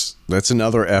 Yes, that's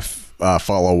another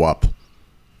follow up.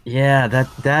 Yeah,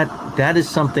 that is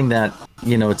something that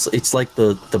it's like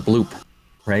the bloop,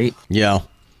 right? Yeah.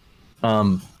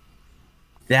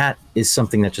 That is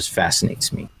something that just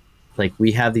fascinates me. Like,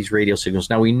 we have these radio signals.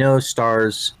 Now, we know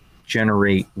stars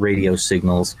generate radio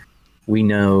signals. We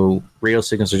know radio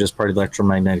signals are just part of the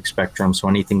electromagnetic spectrum, so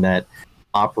anything that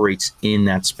operates in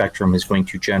that spectrum is going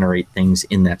to generate things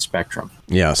in that spectrum.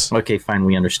 Yes. Okay, fine,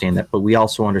 we understand that, but we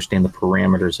also understand the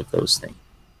parameters of those things.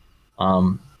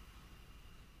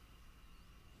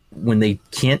 When they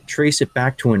can't trace it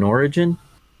back to an origin,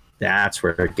 that's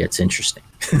where it gets interesting.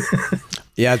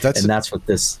 Yeah, that's what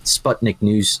this Sputnik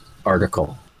News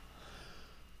article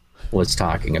was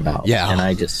talking about. Yeah, and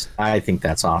I think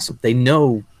that's awesome. They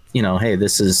know, hey,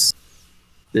 this is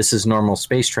normal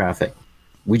space traffic.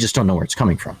 We just don't know where it's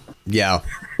coming from. Yeah.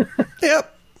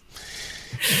 Yep.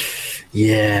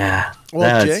 Yeah.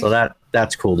 Well, Jay, so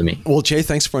that's cool to me. Well, Jay,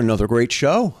 thanks for another great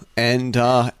show, and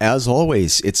as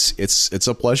always, it's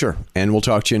a pleasure, and we'll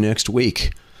talk to you next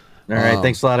week. All right.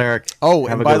 Thanks a lot, Eric. Oh,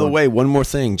 and by the way, one more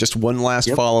thing, just one last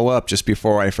follow-up, just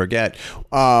before I forget.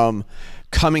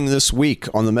 Coming this week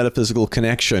on the Metaphysical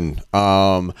Connection,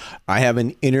 I have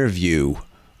an interview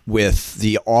with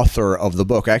the author of the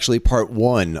book, actually part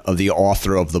one of the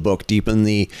author of the book, Deep in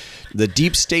the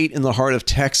Deep State in the Heart of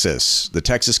Texas, the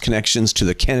Texas Connections to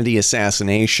the Kennedy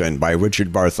Assassination by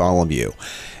Richard Bartholomew.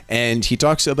 And he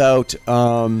talks about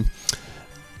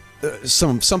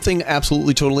something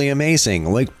absolutely totally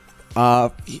amazing. Like,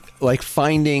 like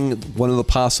finding one of the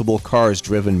possible cars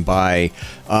driven by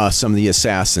some of the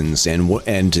assassins, and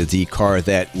the car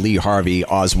that Lee Harvey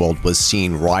Oswald was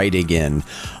seen riding in,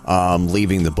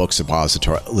 leaving the book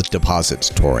depository.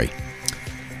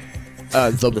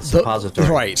 The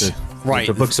suppository. Right.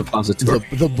 The book suppository.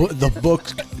 The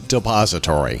book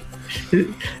depository.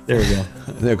 There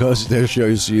we go. There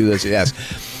shows you this. Yes.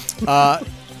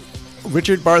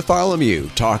 Richard Bartholomew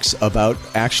talks about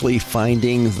actually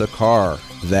finding the car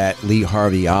that Lee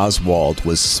Harvey Oswald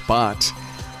was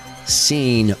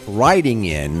seen riding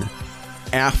in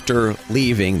after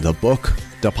leaving the book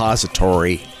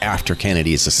depository after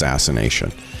Kennedy's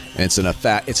assassination. And it's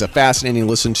a fascinating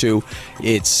listen to.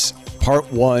 It's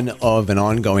part one of an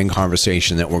ongoing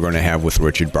conversation that we're going to have with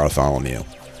Richard Bartholomew.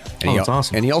 And that's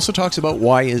awesome. And he also talks about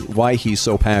why he's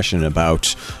so passionate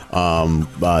about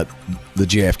the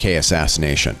JFK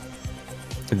assassination.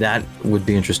 That would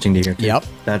be interesting to hear too. Yep,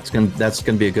 that's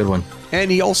gonna be a good one.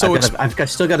 And he also I've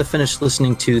still got to finish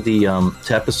listening to the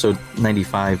to episode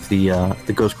 95, the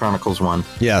Ghost Chronicles one.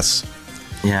 Yes.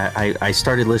 Yeah, I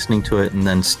started listening to it and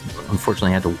then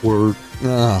unfortunately had to work.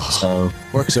 Oh, so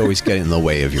work's always getting in the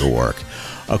way of your work.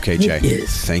 Okay, Jay.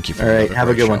 Yes. Thank you for all right. Have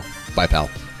a good one. Bye, pal.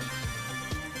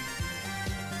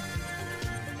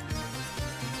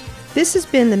 This has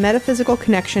been the Metaphysical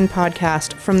Connection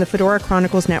podcast from the Fedora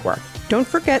Chronicles Network. Don't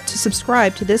forget to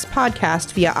subscribe to this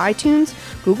podcast via iTunes,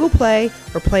 Google Play,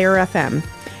 or Player FM.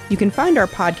 You can find our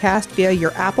podcast via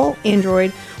your Apple,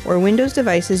 Android, or Windows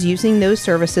devices using those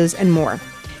services and more.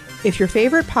 If your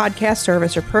favorite podcast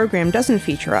service or program doesn't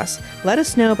feature us, let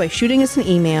us know by shooting us an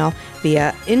email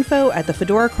via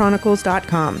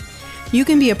info@thefedorachronicles.com. You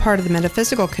can be a part of the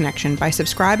Metaphysical Connection by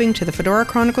subscribing to the Fedora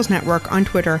Chronicles Network on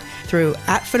Twitter through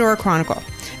 @FedoraChronicle.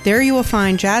 There you will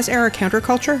find jazz-era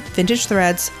counterculture, vintage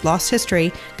threads, lost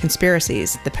history,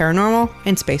 conspiracies, the paranormal,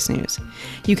 and space news.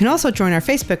 You can also join our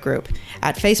Facebook group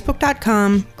at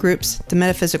facebook.com/groups The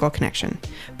Metaphysical Connection.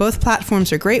 Both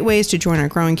platforms are great ways to join our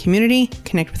growing community,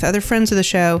 connect with other friends of the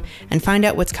show, and find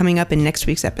out what's coming up in next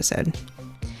week's episode.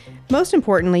 Most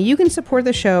importantly, you can support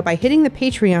the show by hitting the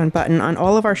Patreon button on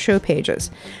all of our show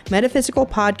pages,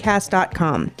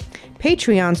 metaphysicalpodcast.com.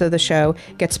 Patreons of the show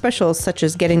get specials such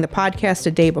as getting the podcast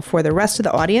a day before the rest of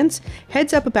the audience,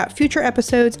 heads up about future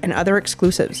episodes, and other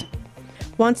exclusives.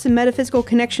 Want some Metaphysical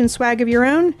Connection swag of your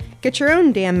own? Get your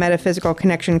own damn Metaphysical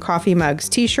Connection coffee mugs,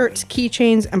 t-shirts,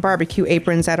 keychains, and barbecue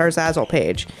aprons at our Zazzle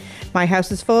page. My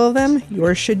house is full of them.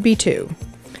 Yours should be too.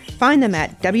 Find them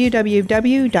at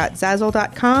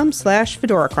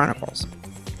www.zazzle.com/Fedora Chronicles.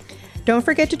 Don't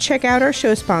forget to check out our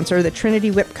show sponsor, the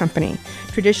Trinity Whip Company.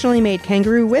 Traditionally made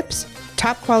kangaroo whips,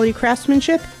 top quality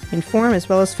craftsmanship in form as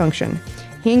well as function.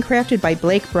 Handcrafted by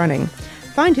Blake Brunning.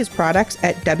 Find his products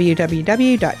at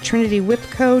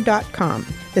www.trinitywhipco.com.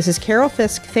 This is Carol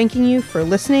Fisk thanking you for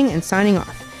listening and signing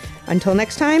off. Until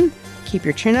next time, keep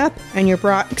your chin up and your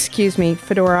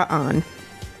fedora on.